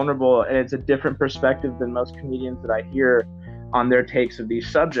 very vulnerable, and it's a different perspective than most comedians that I hear on their takes of these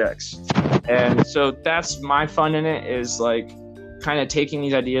subjects. And so that's my fun in it, is like kind of taking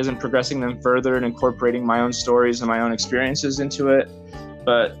these ideas and progressing them further and incorporating my own stories and my own experiences into it.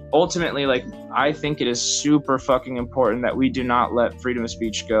 But ultimately, like, I think it is super fucking important that we do not let freedom of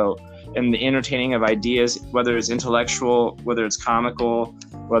speech go, and the entertaining of ideas, whether it's intellectual, whether it's comical,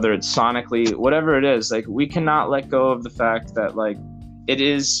 whether it's sonically, whatever it is, like, we cannot let go of the fact that, like, it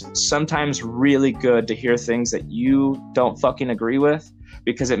is sometimes really good to hear things that you don't fucking agree with,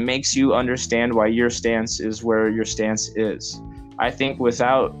 because it makes you understand why your stance is where your stance is. I think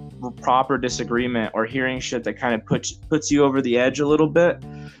without proper disagreement or hearing shit that kind of puts you over the edge a little bit,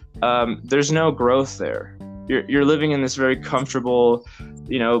 there's no growth there. You're living in this very comfortable,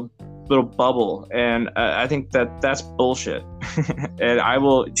 you know, little bubble, and I think that's bullshit. And I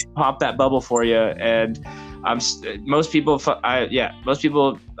will pop that bubble for you. And most people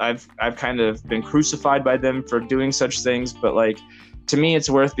I've kind of been crucified by them for doing such things, but like, to me, it's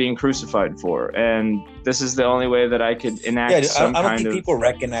worth being crucified for, and this is the only way that I could enact some kind of positive people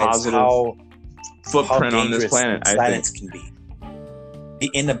recognize how footprint on this planet. Silence can be the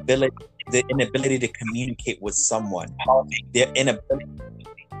inability to communicate with someone. The inability.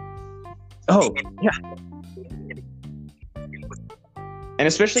 Oh yeah, and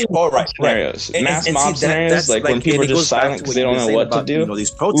especially in scenarios, mass mob scenarios, like when people are just silent because they don't know what to do. You know,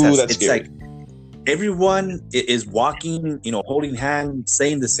 these protests. That's it's scary. like everyone is walking, you know, holding hands,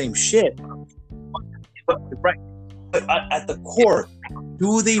 saying the same shit. But at the core,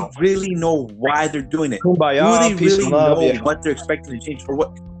 do they really know why they're doing it? Kumbaya, do they really know what they're expecting to change? Or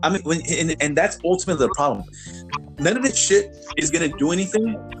what? I mean, and that's ultimately the problem. None of this shit is gonna do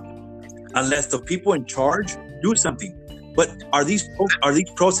anything unless the people in charge do something. But are these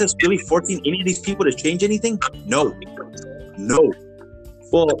protests really forcing any of these people to change anything? No.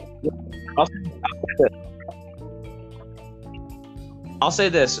 Well, I'll say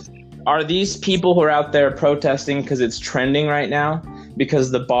this. are these people who are out there protesting because it's trending right now,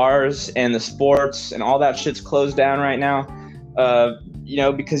 because the bars and the sports and all that shit's closed down right now,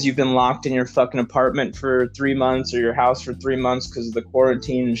 because you've been locked in your fucking apartment for 3 months or your house for 3 months because of the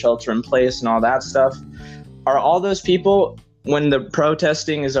quarantine and shelter in place and all that stuff? Are all those people, when the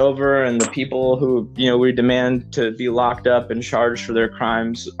protesting is over and the people who, we demand to be locked up and charged for their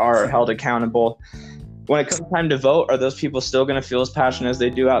crimes are held accountable, when it comes time to vote, are those people still going to feel as passionate as they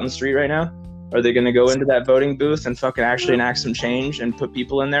do out in the street right now? Are they going to go into that voting booth and fucking actually enact some change and put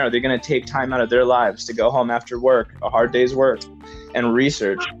people in there? Are they going to take time out of their lives to go home after work, a hard day's work, and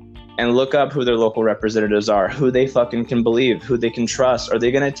research and look up who their local representatives are, who they fucking can believe, who they can trust? Are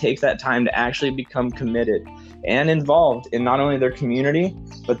they going to take that time to actually become committed and involved in not only their community,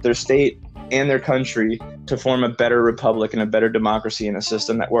 but their state and their country to form a better republic and a better democracy and a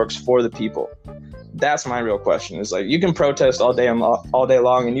system that works for the people? That's my real question. Is like, you can protest all day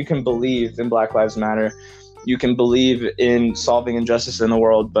long, and you can believe in Black Lives Matter, you can believe in solving injustice in the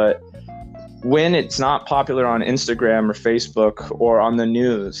world, but when it's not popular on Instagram or Facebook or on the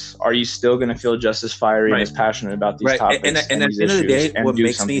news, are you still going to feel just as fiery and as passionate about these topics? And at the end of the day, what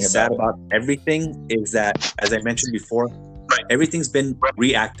makes me sad about everything is that, as I mentioned before, everything's been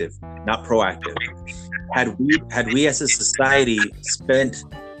reactive, not proactive. Had we as a society spent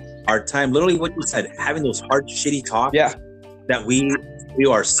our time, literally what you said, having those hard, shitty talks that we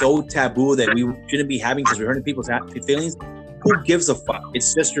are so taboo that we shouldn't be having because we're hurting people's feelings. Who gives a fuck?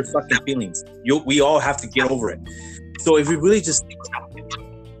 It's just your fucking feelings. We all have to get over it. So if we really just...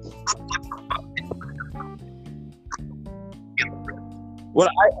 Well,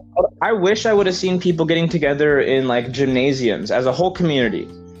 I wish I would have seen people getting together in like gymnasiums as a whole community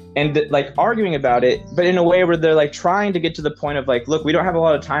and like arguing about it, but in a way where they're like trying to get to the point of like, look, we don't have a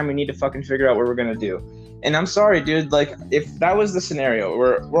lot of time. We need to fucking figure out what we're going to do. And I'm sorry, dude, like if that was the scenario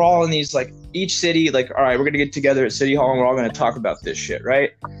where we're all in these, like each city, like, all right, we're going to get together at City Hall and we're all going to talk about this shit,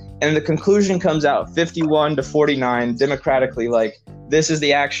 right? And the conclusion comes out 51-49 democratically, like this is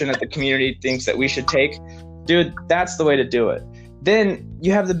the action that the community thinks that we should take. Dude, that's the way to do it. Then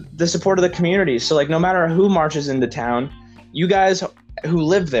you have the support of the community. So like no matter who marches into town, you guys who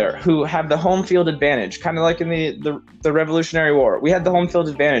live there, who have the home field advantage, kind of like in the Revolutionary War, we had the home field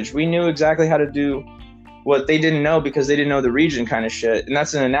advantage. We knew exactly how to do what they didn't know because they didn't know the region kind of shit. And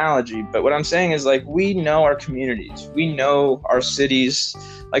that's an analogy. But what I'm saying is like, we know our communities. We know our cities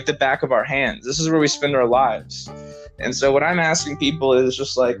like the back of our hands. This is where we spend our lives. And so what I'm asking people is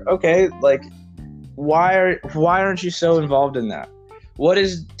just like, okay, like why aren't you so involved in that? What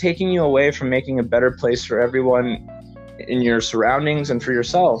is taking you away from making a better place for everyone in your surroundings and for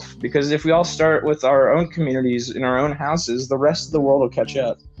yourself? Because if we all start with our own communities in our own houses, the rest of the world will catch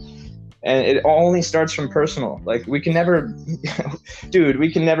up. And it only starts from personal. Like we can never, dude,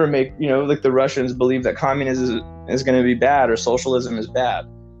 we can never make, like the Russians believe that communism is going to be bad or socialism is bad.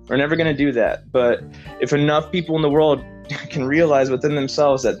 We're never going to do that. But if enough people in the world can realize within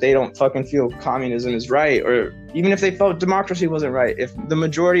themselves that they don't fucking feel communism is right, or even if they felt democracy wasn't right, if the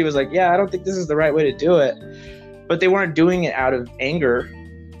majority was like, yeah, I don't think this is the right way to do it, but they weren't doing it out of anger,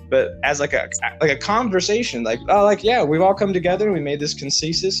 but as like a conversation, like, oh, like, yeah, we've all come together and we made this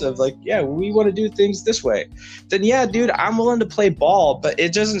consensus of like, yeah, we want to do things this way. Then yeah, dude, I'm willing to play ball, but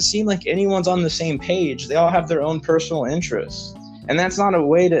it doesn't seem like anyone's on the same page. They all have their own personal interests. And that's not a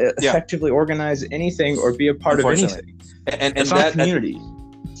way to effectively organize anything or be a part of anything. And it's not community.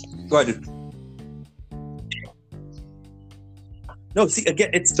 Go ahead, dude. No, see,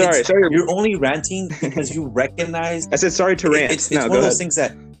 again, it's sorry. You're only ranting because you recognize. I said sorry to rant. It's one of those things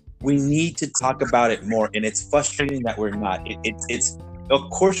that we need to talk about it more, and it's frustrating that we're not. It's of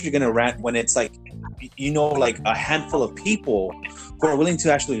course you're gonna rant when it's like, like a handful of people who are willing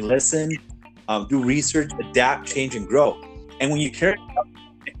to actually listen, do research, adapt, change, and grow. And when you care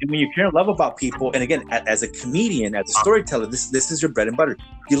and love about people, and again, as a comedian, as a storyteller, this is your bread and butter.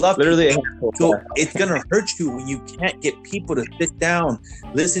 You love literally people, so it's gonna hurt you when you can't get people to sit down,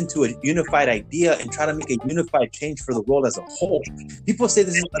 listen to a unified idea, and try to make a unified change for the world as a whole. People say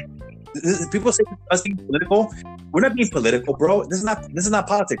this is us being political. We're not being political, bro. This is not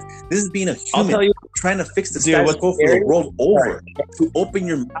politics. This is being a human trying to fix the status quo for the world over. To open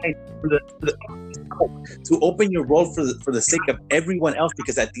your mind to open your world for the sake of everyone else,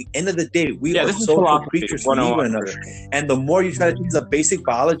 because at the end of the day, we are social creatures who need one another. And the more you try to change the basic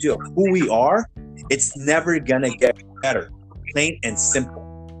biology of who we are, it's never gonna get better. Plain and simple.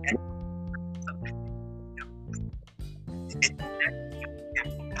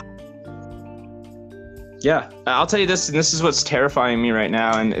 Yeah, I'll tell you this, and this is what's terrifying me right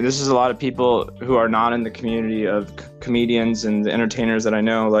now, and this is a lot of people who are not in the community of comedians and the entertainers that I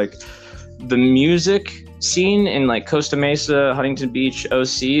know, like the music scene in like Costa Mesa, Huntington Beach,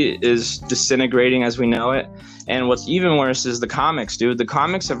 OC is disintegrating as we know it. And what's even worse is the comics, dude. The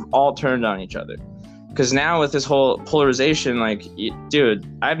comics have all turned on each other. Because now with this whole polarization, like, dude,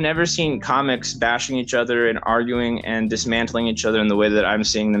 I've never seen comics bashing each other and arguing and dismantling each other in the way that I'm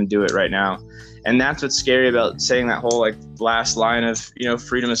seeing them do it right now. And that's what's scary about saying that whole like last line of, you know,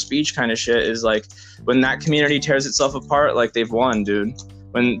 freedom of speech kind of shit is like when that community tears itself apart, like they've won, dude.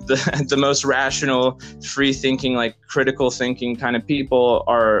 When the most rational, free thinking, like critical thinking kind of people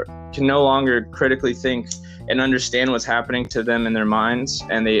can no longer critically think and understand what's happening to them in their minds,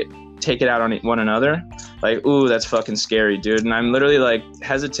 and they take it out on one another, like, ooh, that's fucking scary, dude. And I'm literally like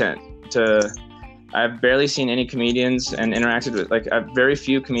hesitant I've barely seen any comedians and interacted with, like, very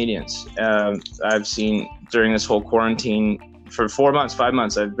few comedians I've seen during this whole quarantine for 4 months, 5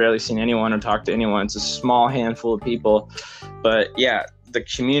 months. I've barely seen anyone or talked to anyone. It's a small handful of people, but yeah, the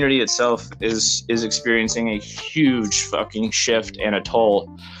community itself is experiencing a huge fucking shift and a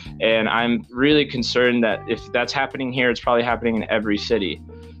toll. And I'm really concerned that if that's happening here, it's probably happening in every city.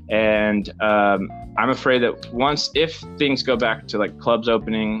 And I'm afraid that if things go back to like clubs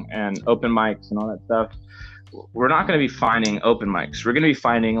opening and open mics and all that stuff, we're not going to be finding open mics. We're going to be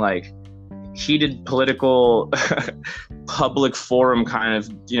finding like heated political public forum kind of,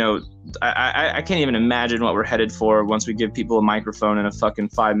 you know, I can't even imagine what we're headed for once we give people a microphone and a fucking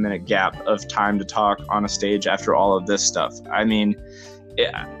 5-minute gap of time to talk on a stage after all of this stuff. I mean,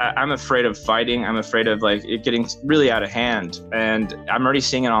 I'm afraid of fighting. I'm afraid of like it getting really out of hand, and I'm already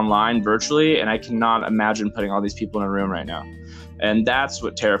seeing it online virtually, and I cannot imagine putting all these people in a room right now. And that's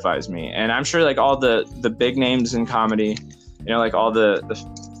what terrifies me. And I'm sure like all the big names in comedy, you know, like all the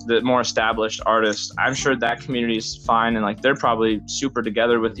more established artists, I'm sure that community is fine, and like they're probably super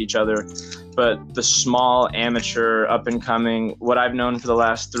together with each other. But the small amateur up and coming, what I've known for the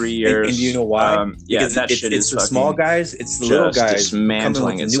last 3 years, and you know why? Yeah, because that shit it's is the small guys, it's the little guys dismantling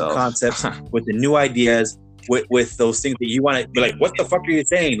coming with itself. The new concepts, with the new ideas, with those things that you want to be like, what the fuck are you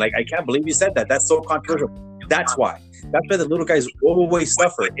saying? Like, I can't believe you said that. That's so controversial. That's why the little guys always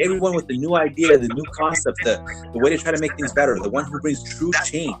suffer. Everyone with the new idea, the new concept, the way to try to make things better, the one who brings true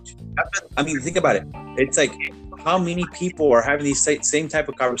change. I mean, think about it. It's like, how many people are having these same type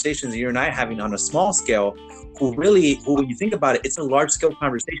of conversations that you and I are having on a small scale, who when you think about it, it's a large scale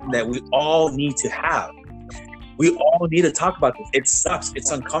conversation that we all need to have. We all need to talk about this. It sucks. It's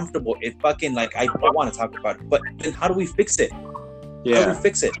uncomfortable. It fucking, like, I don't want to talk about it. But then how do we fix it? Yeah. How do we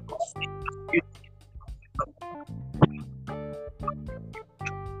fix it?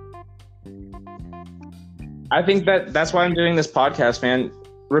 I think that's why I'm doing this podcast, man.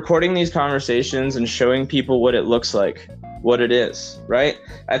 Recording these conversations and showing people what it looks like, what it is, right?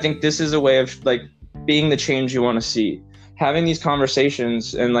 I think this is a way of like being the change you want to see. Having these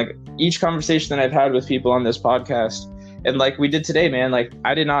conversations, and like each conversation that I've had with people on this podcast, and like we did today, man, like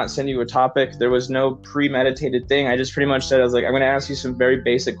I did not send you a topic. There was no premeditated thing. I just pretty much said, I was like, I'm going to ask you some very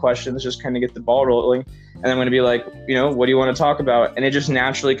basic questions, just kind of get the ball rolling. And I'm going to be like, you know, what do you want to talk about? And it just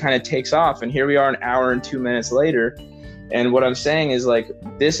naturally kind of takes off. And here we are an hour and 2 minutes later. And what I'm saying is, like,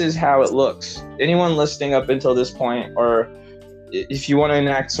 this is how it looks. Anyone listening up until this point, or if you want to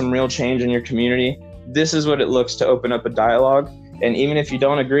enact some real change in your community, this is what it looks to open up a dialogue. And even if you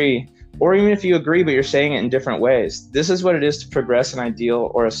don't agree, or even if you agree but you're saying it in different ways, this is what it is to progress an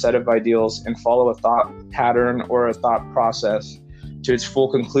ideal or a set of ideals and follow a thought pattern or a thought process to its full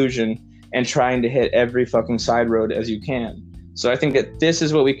conclusion, and trying to hit every fucking side road as you can. So I think that this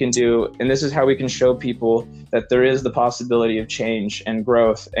is what we can do, and this is how we can show people that there is the possibility of change and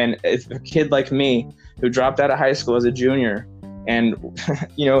growth. And if a kid like me, who dropped out of high school as a junior and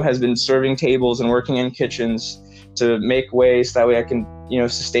you know, has been serving tables and working in kitchens to make ways, that way I can, you know,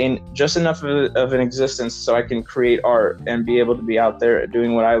 sustain just enough of an existence so I can create art and be able to be out there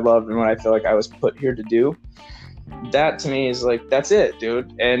doing what I love and what I feel like I was put here to do. That to me is like, that's it,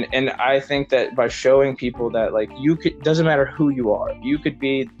 dude. And I think that by showing people that, like, you could, doesn't matter who you are, you could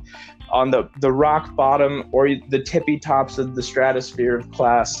be on the rock bottom or the tippy tops of the stratosphere of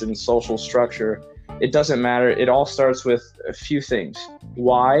class and social structure. It doesn't matter. It all starts with a few things: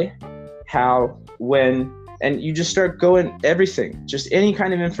 why, how, when, and you just start going everything, just any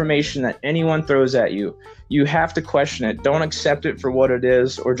kind of information that anyone throws at you. You have to question it. Don't accept it for what it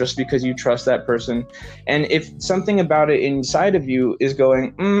is, or just because you trust that person. And if something about it inside of you is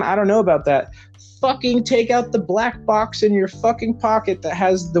going, I don't know about that, fucking take out the black box in your fucking pocket that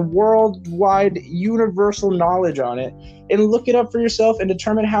has the worldwide universal knowledge on it and look it up for yourself and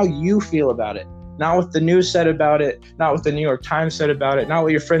determine how you feel about it. not what the news said about it, not what the New York Times said about it, not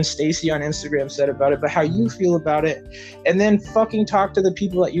what your friend Stacy on Instagram said about it, but how you feel about it. And then fucking talk to the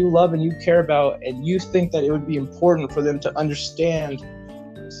people that you love and you care about, and you think that it would be important for them to understand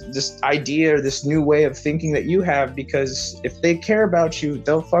this idea or this new way of thinking that you have, because if they care about you,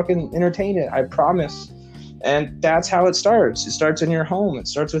 they'll fucking entertain it, I promise. And that's how it starts. It starts in your home. It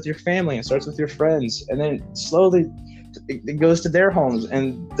starts with your family. It starts with your friends. And then slowly it goes to their homes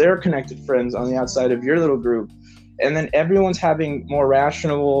and their connected friends on the outside of your little group. And then everyone's having more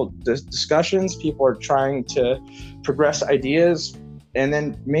rational discussions. People are trying to progress ideas. And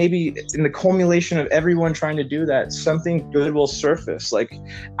then maybe in the culmination of everyone trying to do that, something good will surface. Like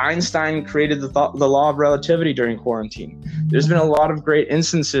Einstein created the law of relativity during quarantine. There's been a lot of great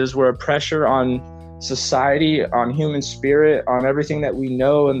instances where pressure on society, on human spirit, on everything that we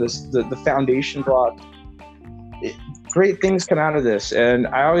know, and the foundation block, great things come out of this. And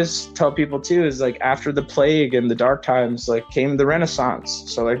I always tell people too, is like after the plague and the dark times, like came the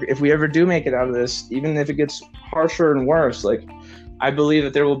Renaissance. So like if we ever do make it out of this, even if it gets harsher and worse, like I believe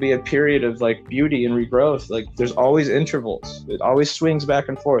that there will be a period of like beauty and regrowth. Like there's always intervals. It always swings back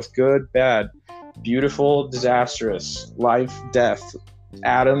and forth, good, bad, beautiful, disastrous, life, death,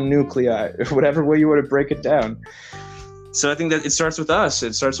 atom, nuclei, whatever way you want to break it down. So I think that it starts with us.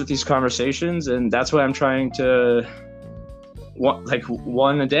 It starts with these conversations, and that's why I'm trying to,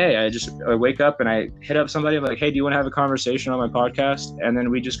 one a day. I wake up and I hit up somebody. I'm like, hey, do you want to have a conversation on my podcast? And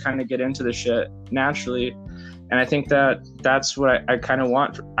then we just kind of get into the shit naturally. And I think that that's what I kind of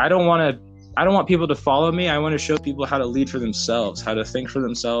want. I don't want people to follow me. I want to show people how to lead for themselves, how to think for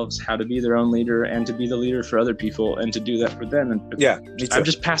themselves, how to be their own leader, and to be the leader for other people, and to do that for them. And yeah, me too. I'm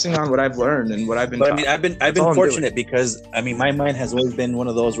just passing on what I've learned and what I've been taught. I mean, I've been fortunate because I mean, my mind has always been one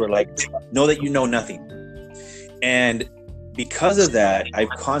of those where like, know that you know nothing. And because of that, I've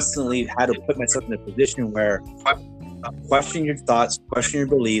constantly had to put myself in a position where question your thoughts, question your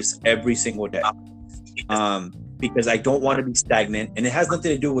beliefs every single day. Because I don't want to be stagnant, and it has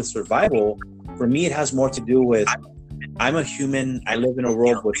nothing to do with survival. For me, it has more to do with I'm a human. I live in a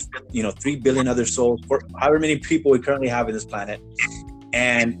world with 3 billion other souls, for however many people we currently have in this planet,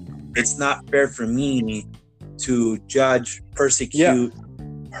 and it's not fair for me to judge, persecute,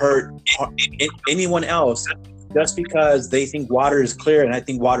 hurt anyone else just because they think water is clear and I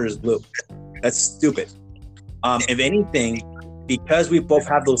think water is blue. That's stupid. If anything, because we both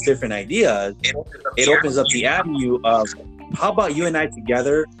have those different ideas, it opens up the avenue of how about you and I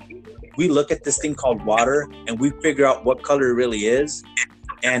together, we look at this thing called water and we figure out what color it really is,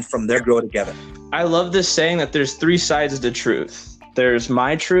 and from there grow together. I love this saying that there's 3 sides to truth. There's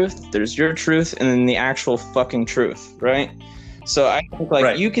my truth, there's your truth, and then the actual fucking truth, right? So I think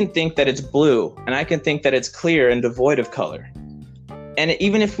like you can think that it's blue and I can think that it's clear and devoid of color. And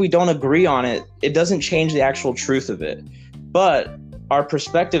even if we don't agree on it, it doesn't change the actual truth of it. But our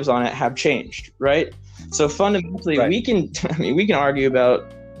perspectives on it have changed, right? So fundamentally, we can argue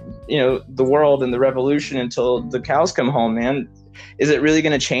about, the world and the revolution until the cows come home, man. Is it really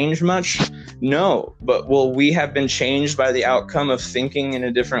going to change much? No. But will we have been changed by the outcome of thinking in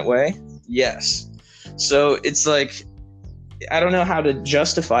a different way? Yes. So it's like, I don't know how to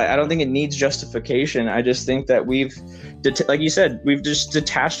justify. I don't think it needs justification. I just think that like you said, we've just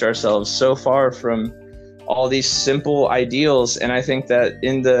detached ourselves so far from all these simple ideals. And I think that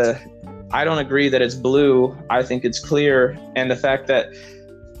I don't agree that it's blue. I think it's clear. And the fact that,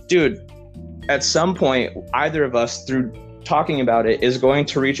 dude, at some point, either of us through talking about it is going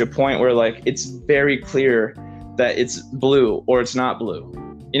to reach a point where like, it's very clear that it's blue or it's not blue.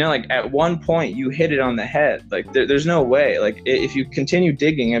 Like at one point you hit it on the head. Like there's no way, like if you continue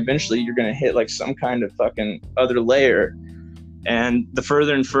digging, eventually you're going to hit like some kind of fucking other layer. And the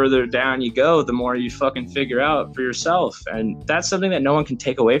further and further down you go, the more you fucking figure out for yourself. And that's something that no one can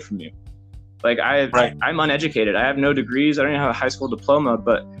take away from you. Like I'm uneducated. I have no degrees. I don't even have a high school diploma,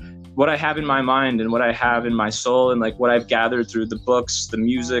 but what I have in my mind and what I have in my soul and like what I've gathered through the books, the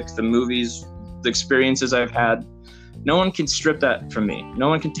music, the movies, the experiences I've had, no one can strip that from me. No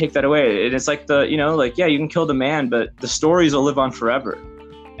one can take that away. And it's like you can kill the man, but the stories will live on forever.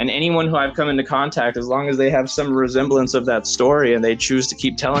 And anyone who I've come into contact, as long as they have some resemblance of that story and they choose to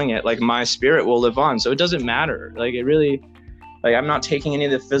keep telling it, like my spirit will live on. So it doesn't matter. Like it really, like I'm not taking any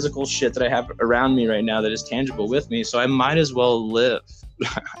of the physical shit that I have around me right now that is tangible with me. So I might as well live.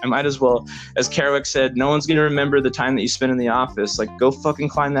 I might as well, as Kerouac said, no one's going to remember the time that you spent in the office. Like go fucking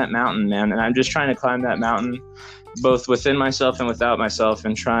climb that mountain, man. And I'm just trying to climb that mountain, both within myself and without myself,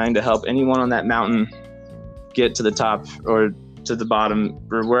 and trying to help anyone on that mountain get to the top or to the bottom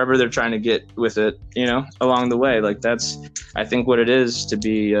or wherever they're trying to get with it, you know, along the way. Like that's, I think, what it is to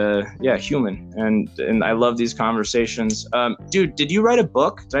be human. And I love these conversations. Dude, did you write a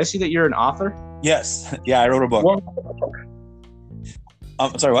book? Did I see that you're an author? Yes. Yeah, I wrote a book.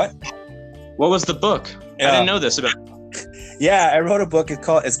 Sorry, what? What was the book? I didn't know this about. Yeah, I wrote a book.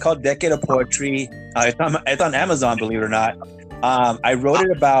 It's called Decade of Poetry. It's on Amazon, believe it or not. I wrote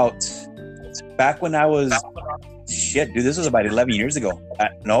it about back when I was dude. This was about 11 years ago.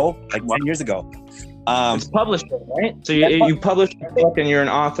 No, like 10 years ago. It's published, right? So you published a book and you're an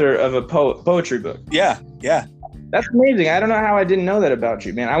author of a poetry book. Yeah. That's amazing. I don't know how I didn't know that about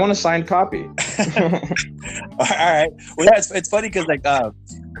you, man. I want a signed copy. All right. Well, yeah, it's funny because, like,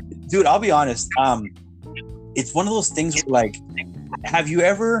 dude, I'll be honest. It's one of those things where, like, have you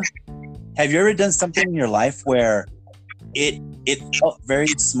ever done something in your life where it felt very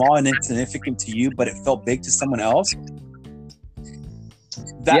small and insignificant to you, but it felt big to someone else?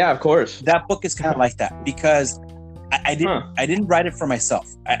 Yeah, of course. That book is kind of like that because I didn't write it for myself.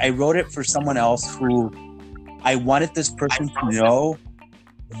 I wrote it for someone else who I wanted this person to know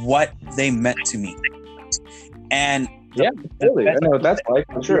what they meant to me. And yeah, really, I know what that's like,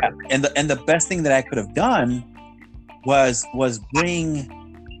 for sure. Yeah, and the best thing that I could have done was bring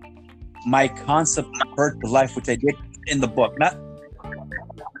my concept of her to life, which I did in the book. Not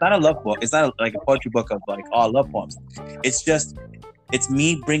a love book. It's not like a poetry book of like all love poems. It's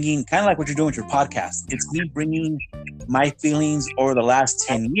me bringing, kind of like what you're doing with your podcast. It's me bringing my feelings over the last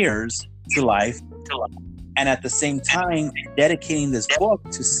 10 years to life. And at the same time, dedicating this book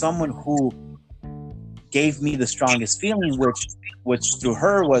to someone who gave me the strongest feeling, which through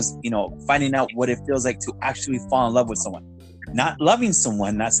her was, you know, finding out what it feels like to actually fall in love with someone. Not loving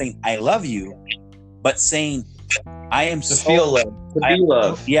someone, not saying I love you, but saying I am to feel love, to be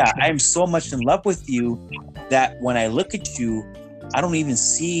loved. Yeah, I am so much in love with you that when I look at you, I don't even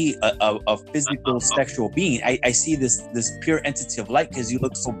see a physical sexual being. I see this pure entity of light because you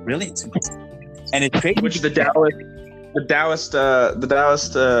look so brilliant to me. And it's crazy. Which the Taoist,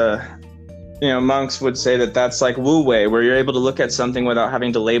 monks would say that that's like Wu Wei, where you're able to look at something without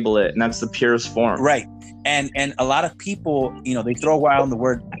having to label it, and that's the purest form. Right. And a lot of people, you know, they throw around the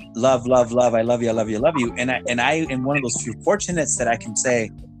word love, love, love. I love you, I love you, I love you. And I am one of those few fortunates that I can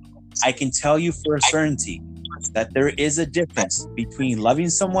say, I can tell you for a certainty that there is a difference between loving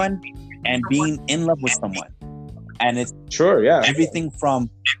someone and being in love with someone. And it's sure, yeah, everything from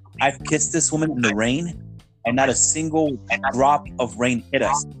I've kissed this woman in the rain and not a single drop of rain hit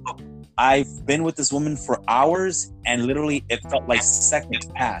us. I've been with this woman for hours and literally it felt like seconds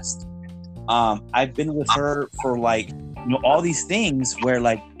passed. I've been with her for like, you know, all these things where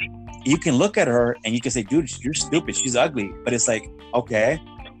like you can look at her and you can say, dude, you're stupid, she's ugly. But it's like, okay.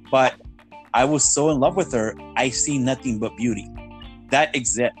 But I was so in love with her, I see nothing but beauty. That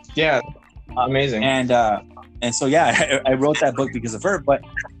exists. Yeah. Amazing. And so yeah, I wrote that book because of her. But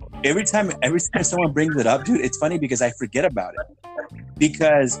every time someone brings it up, dude, it's funny because I forget about it.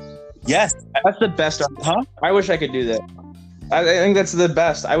 Because yes, that's the best. Huh? I wish I could do that. I think that's the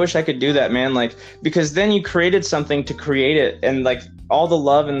best. I wish I could do that, man. Like, because then you created something to create it, and like all the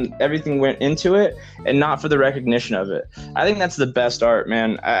love and everything went into it, and not for the recognition of it. I think that's the best art,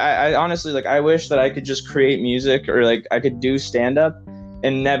 man. I honestly, like, I wish that I could just create music or like I could do stand up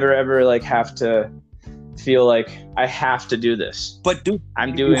and never ever like have to feel like I have to do this. But dude,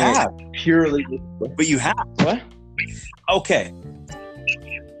 I'm doing it purely. But you have what? Okay.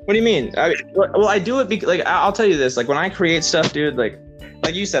 What do you mean? Well, I do it because, like, I'll tell you this. Like, when I create stuff, dude, like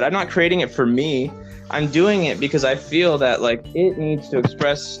you said, I'm not creating it for me. I'm doing it because I feel that, like, it needs to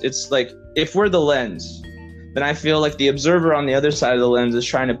express. It's like, if we're the lens, then I feel like the observer on the other side of the lens is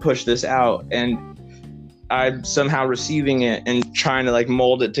trying to push this out, and I'm somehow receiving it and trying to, like,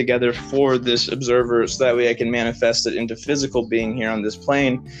 mold it together for this observer so that way I can manifest it into physical being here on this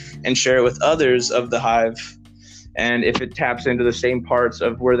plane and share it with others of the hive. And if it taps into the same parts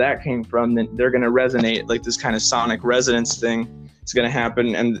of where that came from, then they're going to resonate, like this kind of sonic resonance thing is going to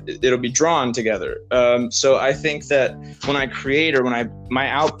happen, and it'll be drawn together. So I think that when I create, or when my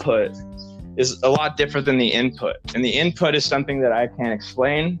output is a lot different than the input. And the input is something that I can't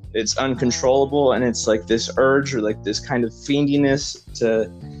explain. It's uncontrollable, and it's like this urge or like this kind of fiendiness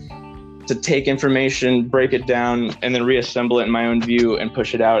to take information, break it down, and then reassemble it in my own view and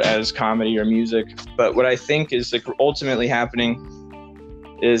push it out as comedy or music. But what I think is like ultimately happening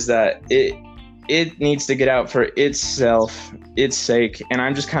is that it needs to get out for itself, its sake, and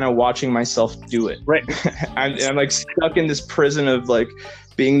I'm just kind of watching myself do it. Right. I'm like stuck in this prison of like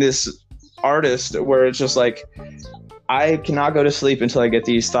being this artist where it's just like I cannot go to sleep until I get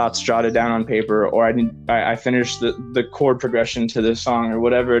these thoughts jotted down on paper, or I finish the chord progression to the song or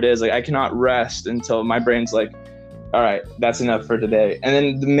whatever it is. Like, I cannot rest until my brain's like, all right, that's enough for today. And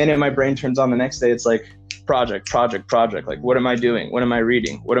then the minute my brain turns on the next day, it's like project. Like, what am I doing? What am I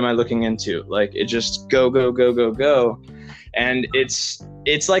reading? What am I looking into? Like, it just go. And it's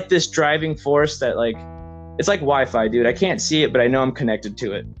like this driving force that, like, it's like Wi-Fi, dude. I can't see it, but I know I'm connected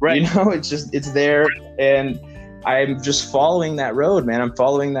to it. Right. You know, it's there, and I'm just following that road, man. I'm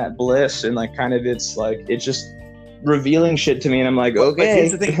following that bliss, and like, kind of, it's like, it's just revealing shit to me, and I'm like, okay. But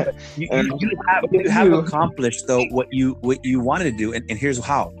here's the thing. You have accomplished though what you wanted to do, and here's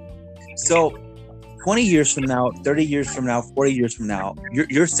how. So 20 years from now, 30 years from now, 40 years from now,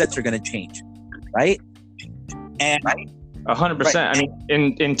 your sets are going to change, right? And 100%. Right. I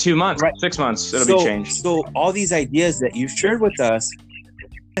mean, in 2 months, right. 6 months, it'll be changed. So all these ideas that you shared with us,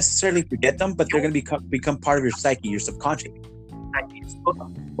 necessarily forget them, but they're going to become part of your psyche, your subconscious.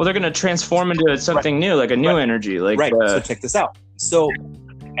 Well, they're going to transform into something new, like a new energy. Like, So check this out. So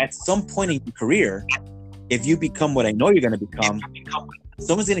at some point in your career, if you become what I know you're going to become,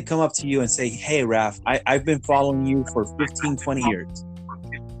 someone's going to come up to you and say, hey, Raf, I've been following you for 15, 20 years.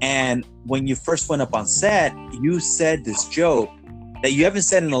 And when you first went up on set, you said this joke that you haven't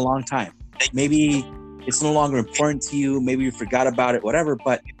said in a long time. Maybe it's no longer important to you. Maybe you forgot about it, whatever.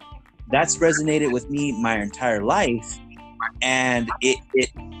 But that's resonated with me my entire life. And it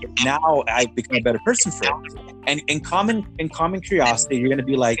now I've become a better person for it. And in common curiosity, you're going to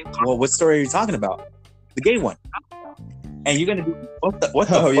be like, well, what story are you talking about? The gay one. And you're going to be, what the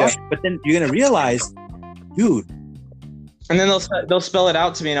fuck? Yeah. But then you're going to realize, dude. And then they'll spell it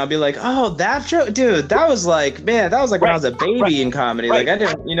out to me, and I'll be like, "Oh, that joke, dude. That was like when I was a baby in comedy. Like, I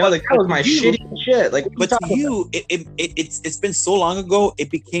didn't, like, that was my shitty shit. Like, but to you, it's been so long ago,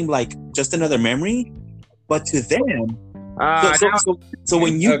 it became like just another memory. But to them, so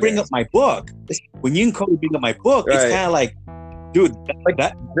when you bring up my book, when you and Cody bring up my book, it's kind of like, dude, like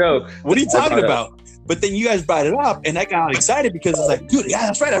that joke. What are you talking about? But then you guys brought it up, and I got excited because it's like, dude, yeah,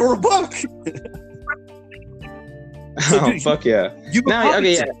 that's right, I wrote a book. So, dude, fuck yeah!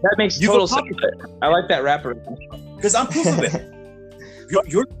 That makes total sense. I like that rapper because I'm proof of it.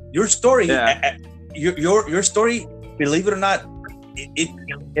 Your story, your story. Believe it or not,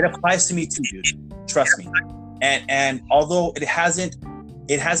 it applies to me too, dude. Trust me. And although it hasn't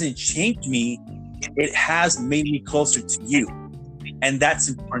changed me, it has made me closer to you, and that's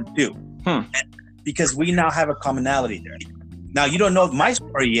important too. Because we now have a commonality there. Now you don't know my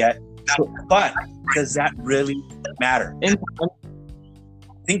story yet, but does that really matter?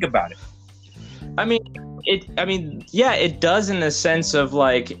 Think about it. I mean, it does in the sense of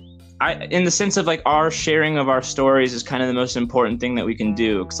like, our sharing of our stories is kind of the most important thing that we can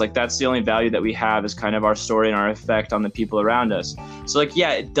do, because like that's the only value that we have, is kind of our story and our effect on the people around us. So like,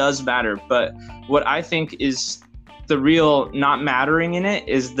 yeah, it does matter, but what I think is the real not mattering in it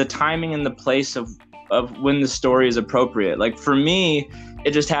is the timing and the place of when the story is appropriate. Like for me,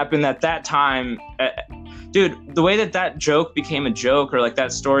 it just happened at that time. Dude, the way that joke became a joke, or like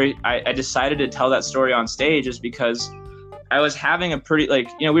that story, I decided to tell that story on stage is because I was having a pretty,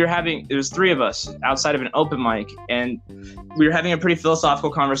 there was three of us outside of an open mic, and we were having a pretty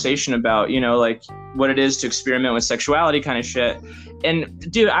philosophical conversation about, like what it is to experiment with sexuality kind of shit.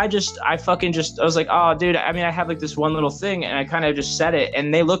 And dude, I was like, oh dude, I mean, I have like this one little thing, and I kind of just said it,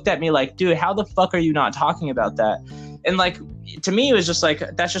 and they looked at me like, dude, how the fuck are you not talking about that? And like, to me, it was just like,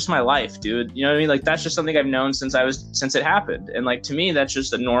 that's just my life, dude. You know what I mean? Like, that's just something I've known since it happened. And like, to me, that's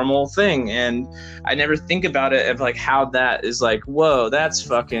just a normal thing. And I never think about it of like how that is like, whoa, that's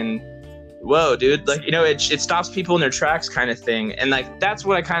fucking, whoa, dude. Like, it stops people in their tracks kind of thing. And like, that's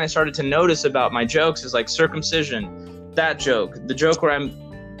what I kind of started to notice about my jokes is like circumcision, that joke, the joke where I'm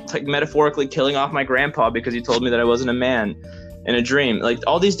like metaphorically killing off my grandpa because he told me that I wasn't a man in a dream. Like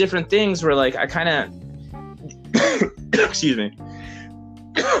all these different things where like, I kind of, excuse me,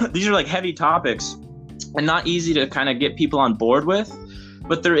 these are like heavy topics and not easy to kind of get people on board with,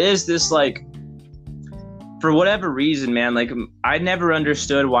 but there is this like, for whatever reason, man, like I never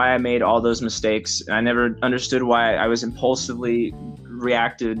understood why I made all those mistakes. I never understood why I was impulsively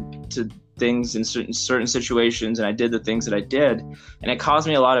reacted to things in certain situations, and I did the things that I did, and it caused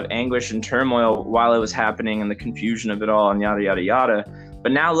me a lot of anguish and turmoil while it was happening, and the confusion of it all, and yada yada yada.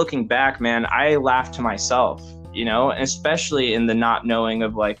 But now looking back, man, I laugh to myself, and especially in the not knowing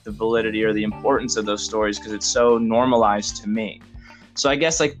of like the validity or the importance of those stories, because it's so normalized to me. So I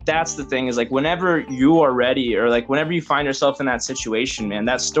guess like that's the thing, is like whenever you are ready, or like whenever you find yourself in that situation, man,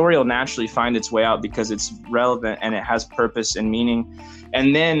 that story will naturally find its way out because it's relevant and it has purpose and meaning.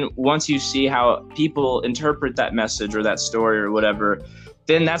 And then once you see how people interpret that message or that story or whatever,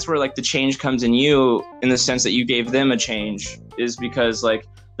 then that's where like the change comes in you, in the sense that you gave them a change, is because like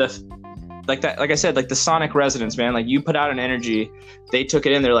like I said, like the sonic resonance, man, like you put out an energy, they took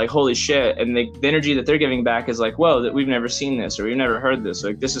it in, they're like, holy shit. And the energy that they're giving back is like, whoa, that we've never seen this, or we've never heard this.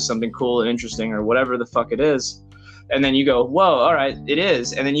 Like, this is something cool and interesting, or whatever the fuck it is. And then you go, whoa, all right, it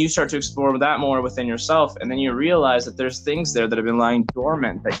is. And then you start to explore that more within yourself. And then you realize that there's things there that have been lying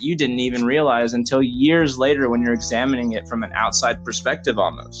dormant that you didn't even realize until years later, when you're examining it from an outside perspective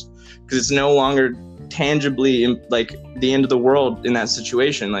almost. Because it's no longer tangibly like the end of the world in that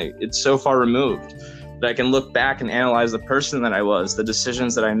situation. Like, it's so far removed that I can look back and analyze the person that I was, the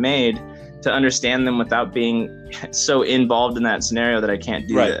decisions that I made, to understand them without being so involved in that scenario that I can't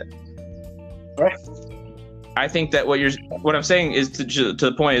do that. Right. I think that what I'm saying is to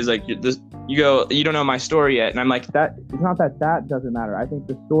the point is like you go, you don't know my story yet, and I'm like, that it's not that doesn't matter. I think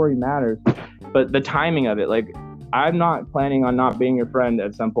the story matters, but the timing of it, like, I'm not planning on not being your friend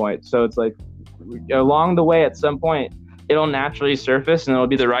at some point. So it's like, along the way, at some point, it'll naturally surface, and it'll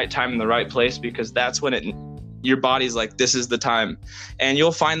be the right time in the right place, because that's when your body's like, this is the time. And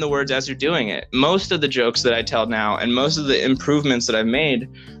you'll find the words as you're doing it. Most of the jokes that I tell now, and most of the improvements that I've made,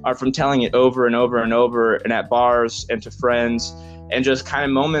 are from telling it over and over and over, and at bars and to friends, and just kind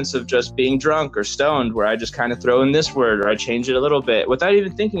of moments of just being drunk or stoned, where I just kind of throw in this word, or I change it a little bit without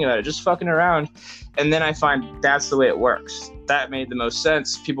even thinking about it, just fucking around. And then I find that's the way it works. That made the most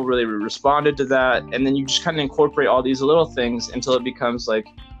sense. People really responded to that. And then you just kind of incorporate all these little things until it becomes like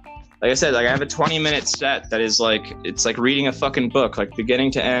I said, like, I have a 20-minute set that is like, it's like reading a fucking book, like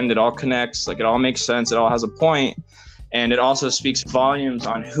beginning to end. It all connects, like it all makes sense. It all has a point. And it also speaks volumes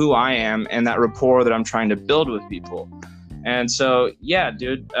on who I am and that rapport that I'm trying to build with people. And so, yeah,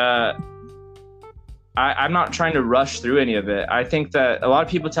 dude, I'm not trying to rush through any of it. I think that a lot of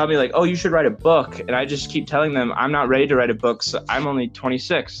people tell me like, oh, you should write a book. And I just keep telling them I'm not ready to write a book. So I'm only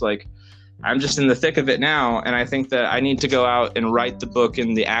 26. Like, I'm just in the thick of it now. And I think that I need to go out and write the book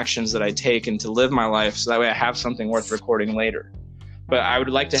and the actions that I take, and to live my life, so that way I have something worth recording later. But I would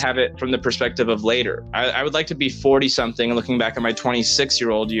like to have it from the perspective of later. I would like to be 40 something and looking back at my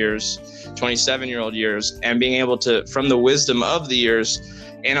 26-year-old years, 27-year-old years, and being able to, from the wisdom of the years,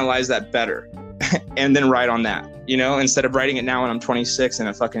 analyze that better and then write on that, you know, instead of writing it now when I'm 26 and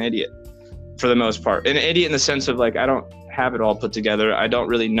a fucking idiot for the most part. An idiot in the sense of like, I don't have it all put together. I don't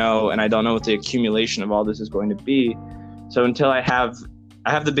really know, and I don't know what the accumulation of all this is going to be. So until I have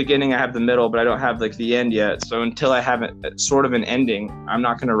the beginning, I have the middle, but I don't have like the end yet. So until I have sort of an ending, I'm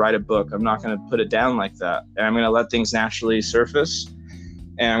not going to write a book. I'm not going to put it down like that. And I'm going to let things naturally surface.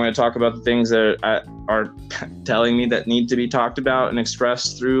 And I'm going to talk about the things that are telling me that need to be talked about and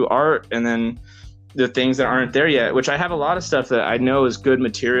expressed through art. And then the things that aren't there yet, which I have a lot of stuff that I know is good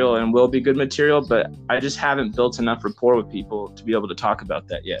material and will be good material, but I just haven't built enough rapport with people to be able to talk about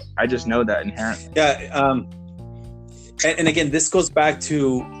that yet. I just know that inherently. Yeah. And again, this goes back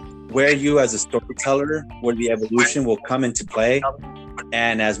to where you as a storyteller, where the evolution will come into play.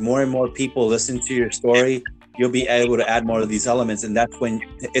 And as more and more people listen to your story, you'll be able to add more of these elements. And that's when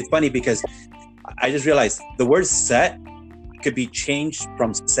it's funny, because I just realized the word set could be changed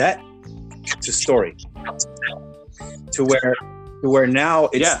from set to story, to where now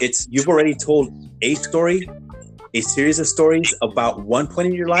it's you've already told a story, a series of stories about one point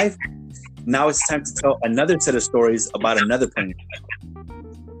in your life. Now it's time to tell another set of stories about another point in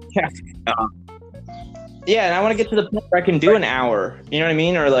your life. Yeah, and I want to get to the point where I can do an hour, you know what I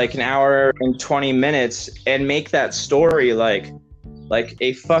mean? Or like an hour and 20 minutes, and make that story like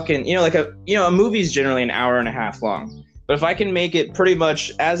a fucking, a movie's generally an hour and a half long. But if I can make it pretty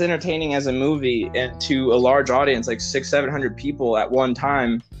much as entertaining as a movie, and to a large audience, like 600-700 people at one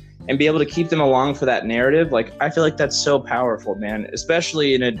time, and be able to keep them along for that narrative, like, I feel like that's so powerful, man,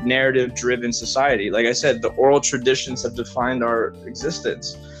 especially in a narrative-driven society. Like I said, the oral traditions have defined our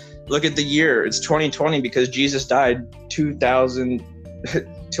existence. Look at the year. It's 2020 because Jesus died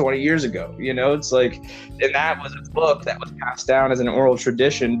 2020 years ago. You know, it's like, and that was a book that was passed down as an oral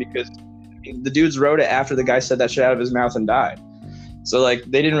tradition because the dudes wrote it after the guy said that shit out of his mouth and died. So like,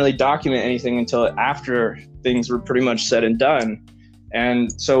 they didn't really document anything until after things were pretty much said and done.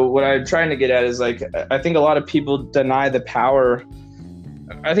 And so what I'm trying to get at is, like, I think a lot of people deny the power.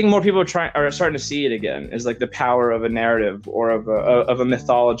 I think more people are starting to see it again, is like the power of a narrative, or of a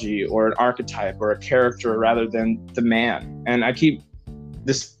mythology, or an archetype, or a character, rather than the man. And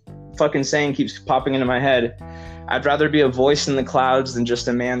this fucking saying keeps popping into my head. I'd rather be a voice in the clouds than just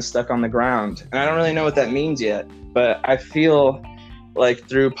a man stuck on the ground. And I don't really know what that means yet, but I feel like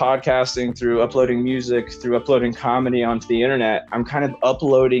through podcasting, through uploading music, through uploading comedy onto the internet, I'm kind of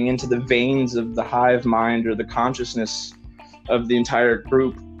uploading into the veins of the hive mind or the consciousness of the entire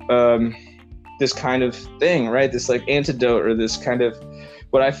group, this kind of thing, right? This like antidote, or this kind of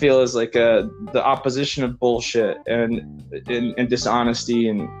what I feel is like the opposition of bullshit and dishonesty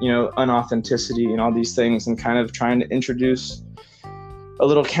and, you know, unauthenticity and all these things, and kind of trying to introduce a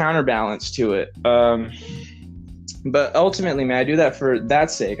little counterbalance to it. But ultimately, man, I do that for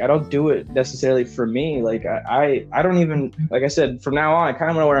that sake. I don't do it necessarily for me. Like I don't even, like I said, from now on, I kind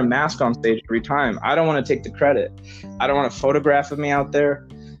of want to wear a mask on stage every time. I don't want to take the credit. I don't want a photograph of me out there.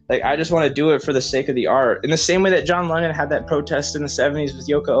 Like, I just want to do it for the sake of the art. In the same way that John Lennon had that protest in the 70s with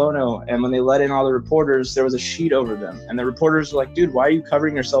Yoko Ono, and when they let in all the reporters, there was a sheet over them. And the reporters were like, dude, why are you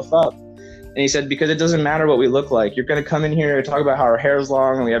covering yourself up? And he said, because it doesn't matter what we look like. You're going to come in here and talk about how our hair is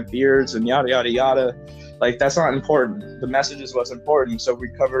long and we have beards and yada, yada, yada. Like, that's not important. The message is what's important. So we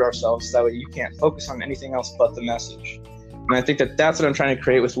covered ourselves. That way you can't focus on anything else but the message. And I think that that's what I'm trying to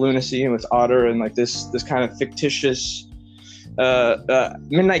create with Lunacy and with Otter, and like this kind of fictitious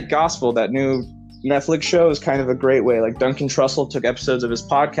Midnight Gospel, that new Netflix show, is kind of a great way. Like, Duncan Trussell took episodes of his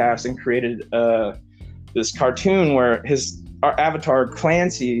podcast and created this cartoon where our avatar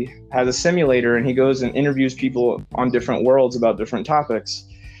Clancy has a simulator, and he goes and interviews people on different worlds about different topics.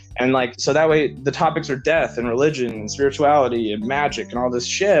 And like, so that way the topics are death and religion and spirituality and magic and all this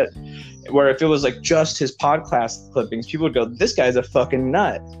shit, where if it was like just his podcast clippings, people would go, this guy's a fucking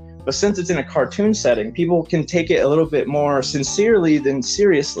nut. But since it's in a cartoon setting, people can take it a little bit more sincerely than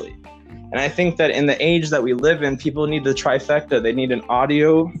seriously. And I think that in the age that we live in, people need the trifecta. They need an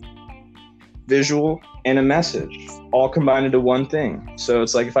audio, visual, and a message, all combined into one thing. So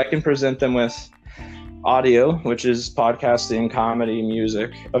it's like, if I can present them with audio, which is podcasting, comedy,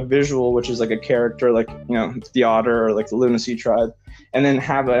 music, a visual, which is like a character, like, you know, the Otter or like the Lunacy Tribe, and then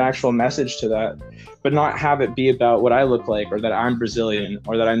have an actual message to that, but not have it be about what I look like, or that I'm Brazilian,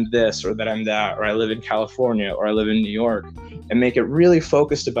 or that I'm this, or that I'm that, or I live in California, or I live in New York, and make it really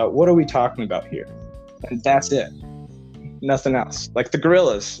focused about what are we talking about here. And that's it. Nothing else. Like the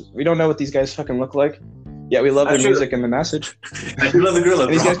Gorillas. We don't know what these guys fucking look like. Yeah, we love their music and the message. I do love the Gorillas.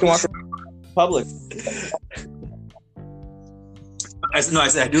 These guys can walk around public. I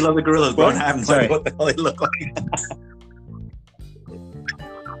said I do love the Gorillas, but I have no idea what the hell they look like.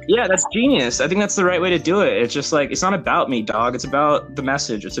 Yeah, that's genius. I think that's the right way to do it. It's just like, it's not about me, dog. It's about the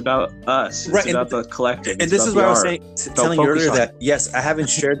message. It's about us. It's about the collective. And this is what I was telling you earlier, that yes, I haven't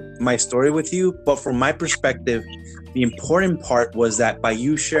shared my story with you, but from my perspective, the important part was that by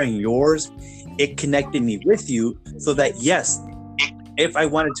you sharing yours, it connected me with you, so that yes, if I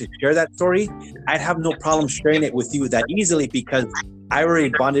wanted to share that story, I'd have no problem sharing it with you that easily, because I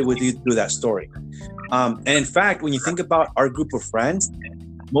already bonded with you through that story. And in fact, when you think about our group of friends,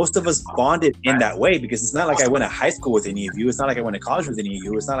 most of us bonded in that way, because it's not like I went to high school with any of you. It's not like I went to college with any of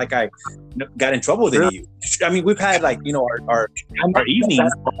you. It's not like I got in trouble with any of you. I mean, we've had like, you know, our evenings,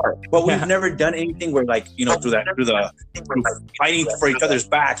 but we've never done anything where like, you know, through fighting for each other's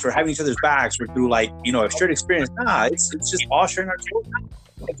backs, or having each other's backs, or through like, you know, a shared experience. Nah, it's just all sharing our stories.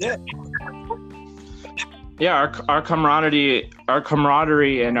 That's it. Yeah, our camaraderie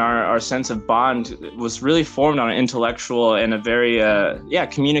and our sense of bond was really formed on an intellectual and a very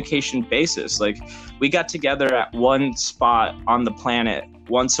communication basis. Like, we got together at one spot on the planet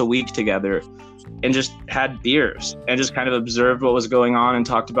once a week together, and just had beers and just kind of observed what was going on and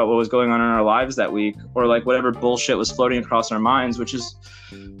talked about what was going on in our lives that week, or like whatever bullshit was floating across our minds.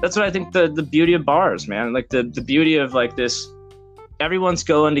 That's what I think the beauty of bars, man. Like the beauty of like this. Everyone's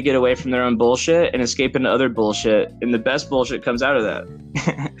going to get away from their own bullshit and escape into other bullshit, and the best bullshit comes out of that.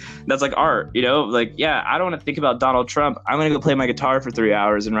 That's like art, you know? Like, yeah, I don't want to think about Donald Trump. I'm going to go play my guitar for 3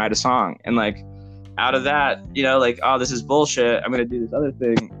 hours and write a song. And like, out of that, you know, like, oh, this is bullshit, I'm going to do this other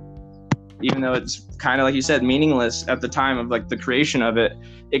thing. Even though it's kind of, like you said, meaningless at the time of like the creation of it,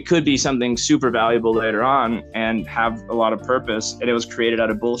 it could be something super valuable later on and have a lot of purpose. And it was created out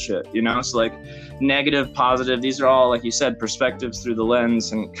of bullshit, you know? So like, negative, positive, these are all, like you said, perspectives through the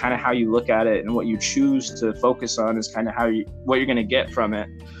lens, and kind of how you look at it and what you choose to focus on is kind of what you're going to get from it.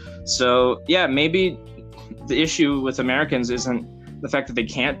 So yeah, maybe the issue with Americans isn't the fact that they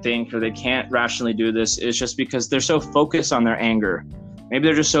can't think or they can't rationally do this. It's just because they're so focused on their anger. Maybe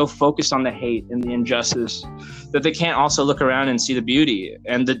they're just so focused on the hate and the injustice that they can't also look around and see the beauty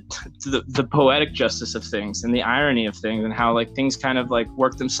and the poetic justice of things and the irony of things, and how like things kind of like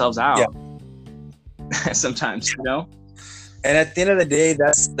work themselves out. Yeah. Sometimes, you know. And at the end of the day,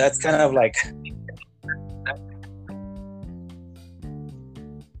 that's kind of like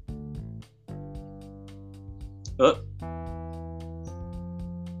Oh.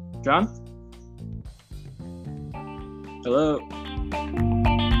 John? Hello?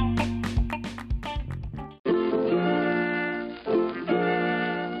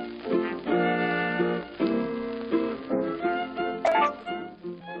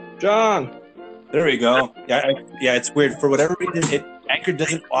 John! There we go. Yeah, it's weird. For whatever reason, Anchor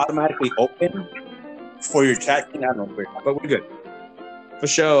doesn't automatically open for your chat. I don't know, weird, but we're good. For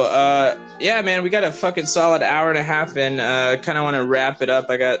sure. Yeah, man, we got a fucking solid hour and a half in. Kind of want to wrap it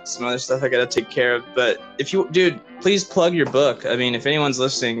up. I got some other stuff I got to take care of. But if you, dude, please plug your book. I mean, if anyone's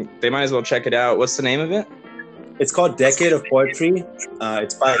listening, they might as well check it out. What's the name of it? It's called Decade of Poetry.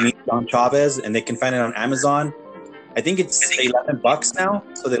 It's by me, Chavez, and they can find it on Amazon. I think it's $11 now,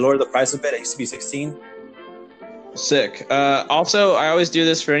 so they lowered the price a bit. It used to be $16. Sick. Also, I always do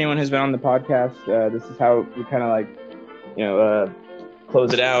this for anyone who's been on the podcast. This is how we kind of like,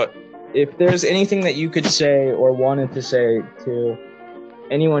 close it out. If there's anything that you could say or wanted to say to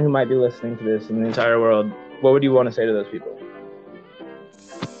anyone who might be listening to this in the entire world, what would you want to say to those people?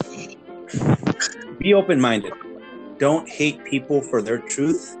 Be open-minded. Don't hate people for their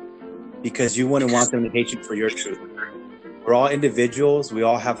truth because you wouldn't want them to hate you for your truth. We're all individuals. We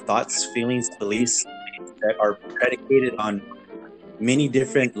all have thoughts, feelings, beliefs that are predicated on many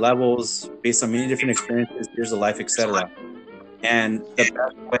different levels, based on many different experiences, years of life, etc. And the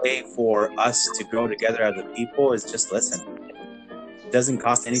best way for us to grow together as a people is just listen. It doesn't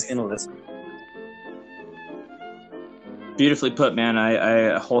cost anything to listen. Beautifully put, man.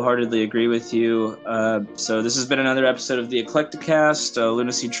 I wholeheartedly agree with you. So this has been another episode of the Eclecticast,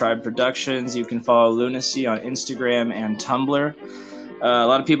 Lunacy Tribe Productions. You can follow Lunacy on Instagram and Tumblr. A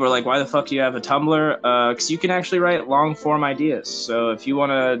lot of people are like, why the fuck do you have a Tumblr? Because you can actually write long-form ideas. So if you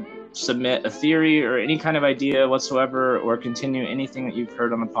want to submit a theory or any kind of idea whatsoever, or continue anything that you've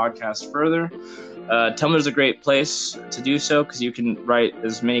heard on the podcast further, Tumblr is a great place to do so because you can write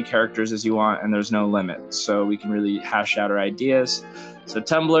as many characters as you want and there's no limit. So we can really hash out our ideas. So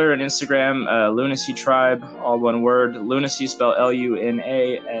Tumblr and Instagram, Lunacy Tribe, all one word. Lunacy spelled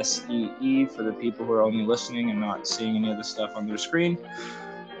Lunasee for the people who are only listening and not seeing any of the stuff on their screen.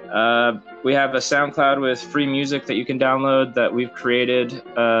 We have a SoundCloud with free music that you can download that we've created.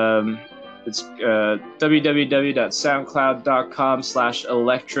 It's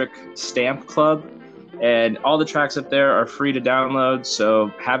www.soundcloud.com/electricstampclub. And all the tracks up there are free to download,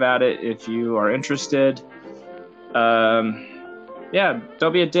 so have at it if you are interested. Yeah,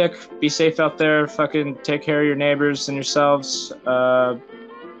 don't be a dick. Be safe out there. Fucking take care of your neighbors and yourselves. That's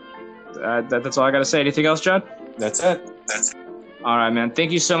all I got to say. Anything else, John? That's it. All right, man.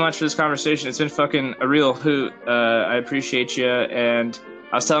 Thank you so much for this conversation. It's been fucking a real hoot. I appreciate you. And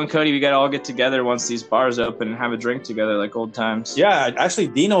I was telling Cody we got to all get together once these bars open and have a drink together like old times. Yeah, actually,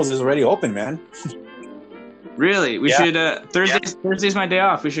 Dino's is already open, man. Really? We should, Thursday's my day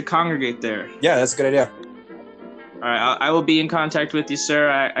off. We should congregate there. Yeah, that's a good idea. All right, I will be in contact with you,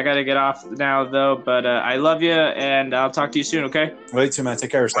 sir. I got to get off now, though, but I love you, and I'll talk to you soon, okay? Well, you too, man. Take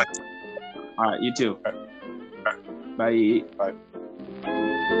care of yourself. All right, you too. All right. Bye. Bye.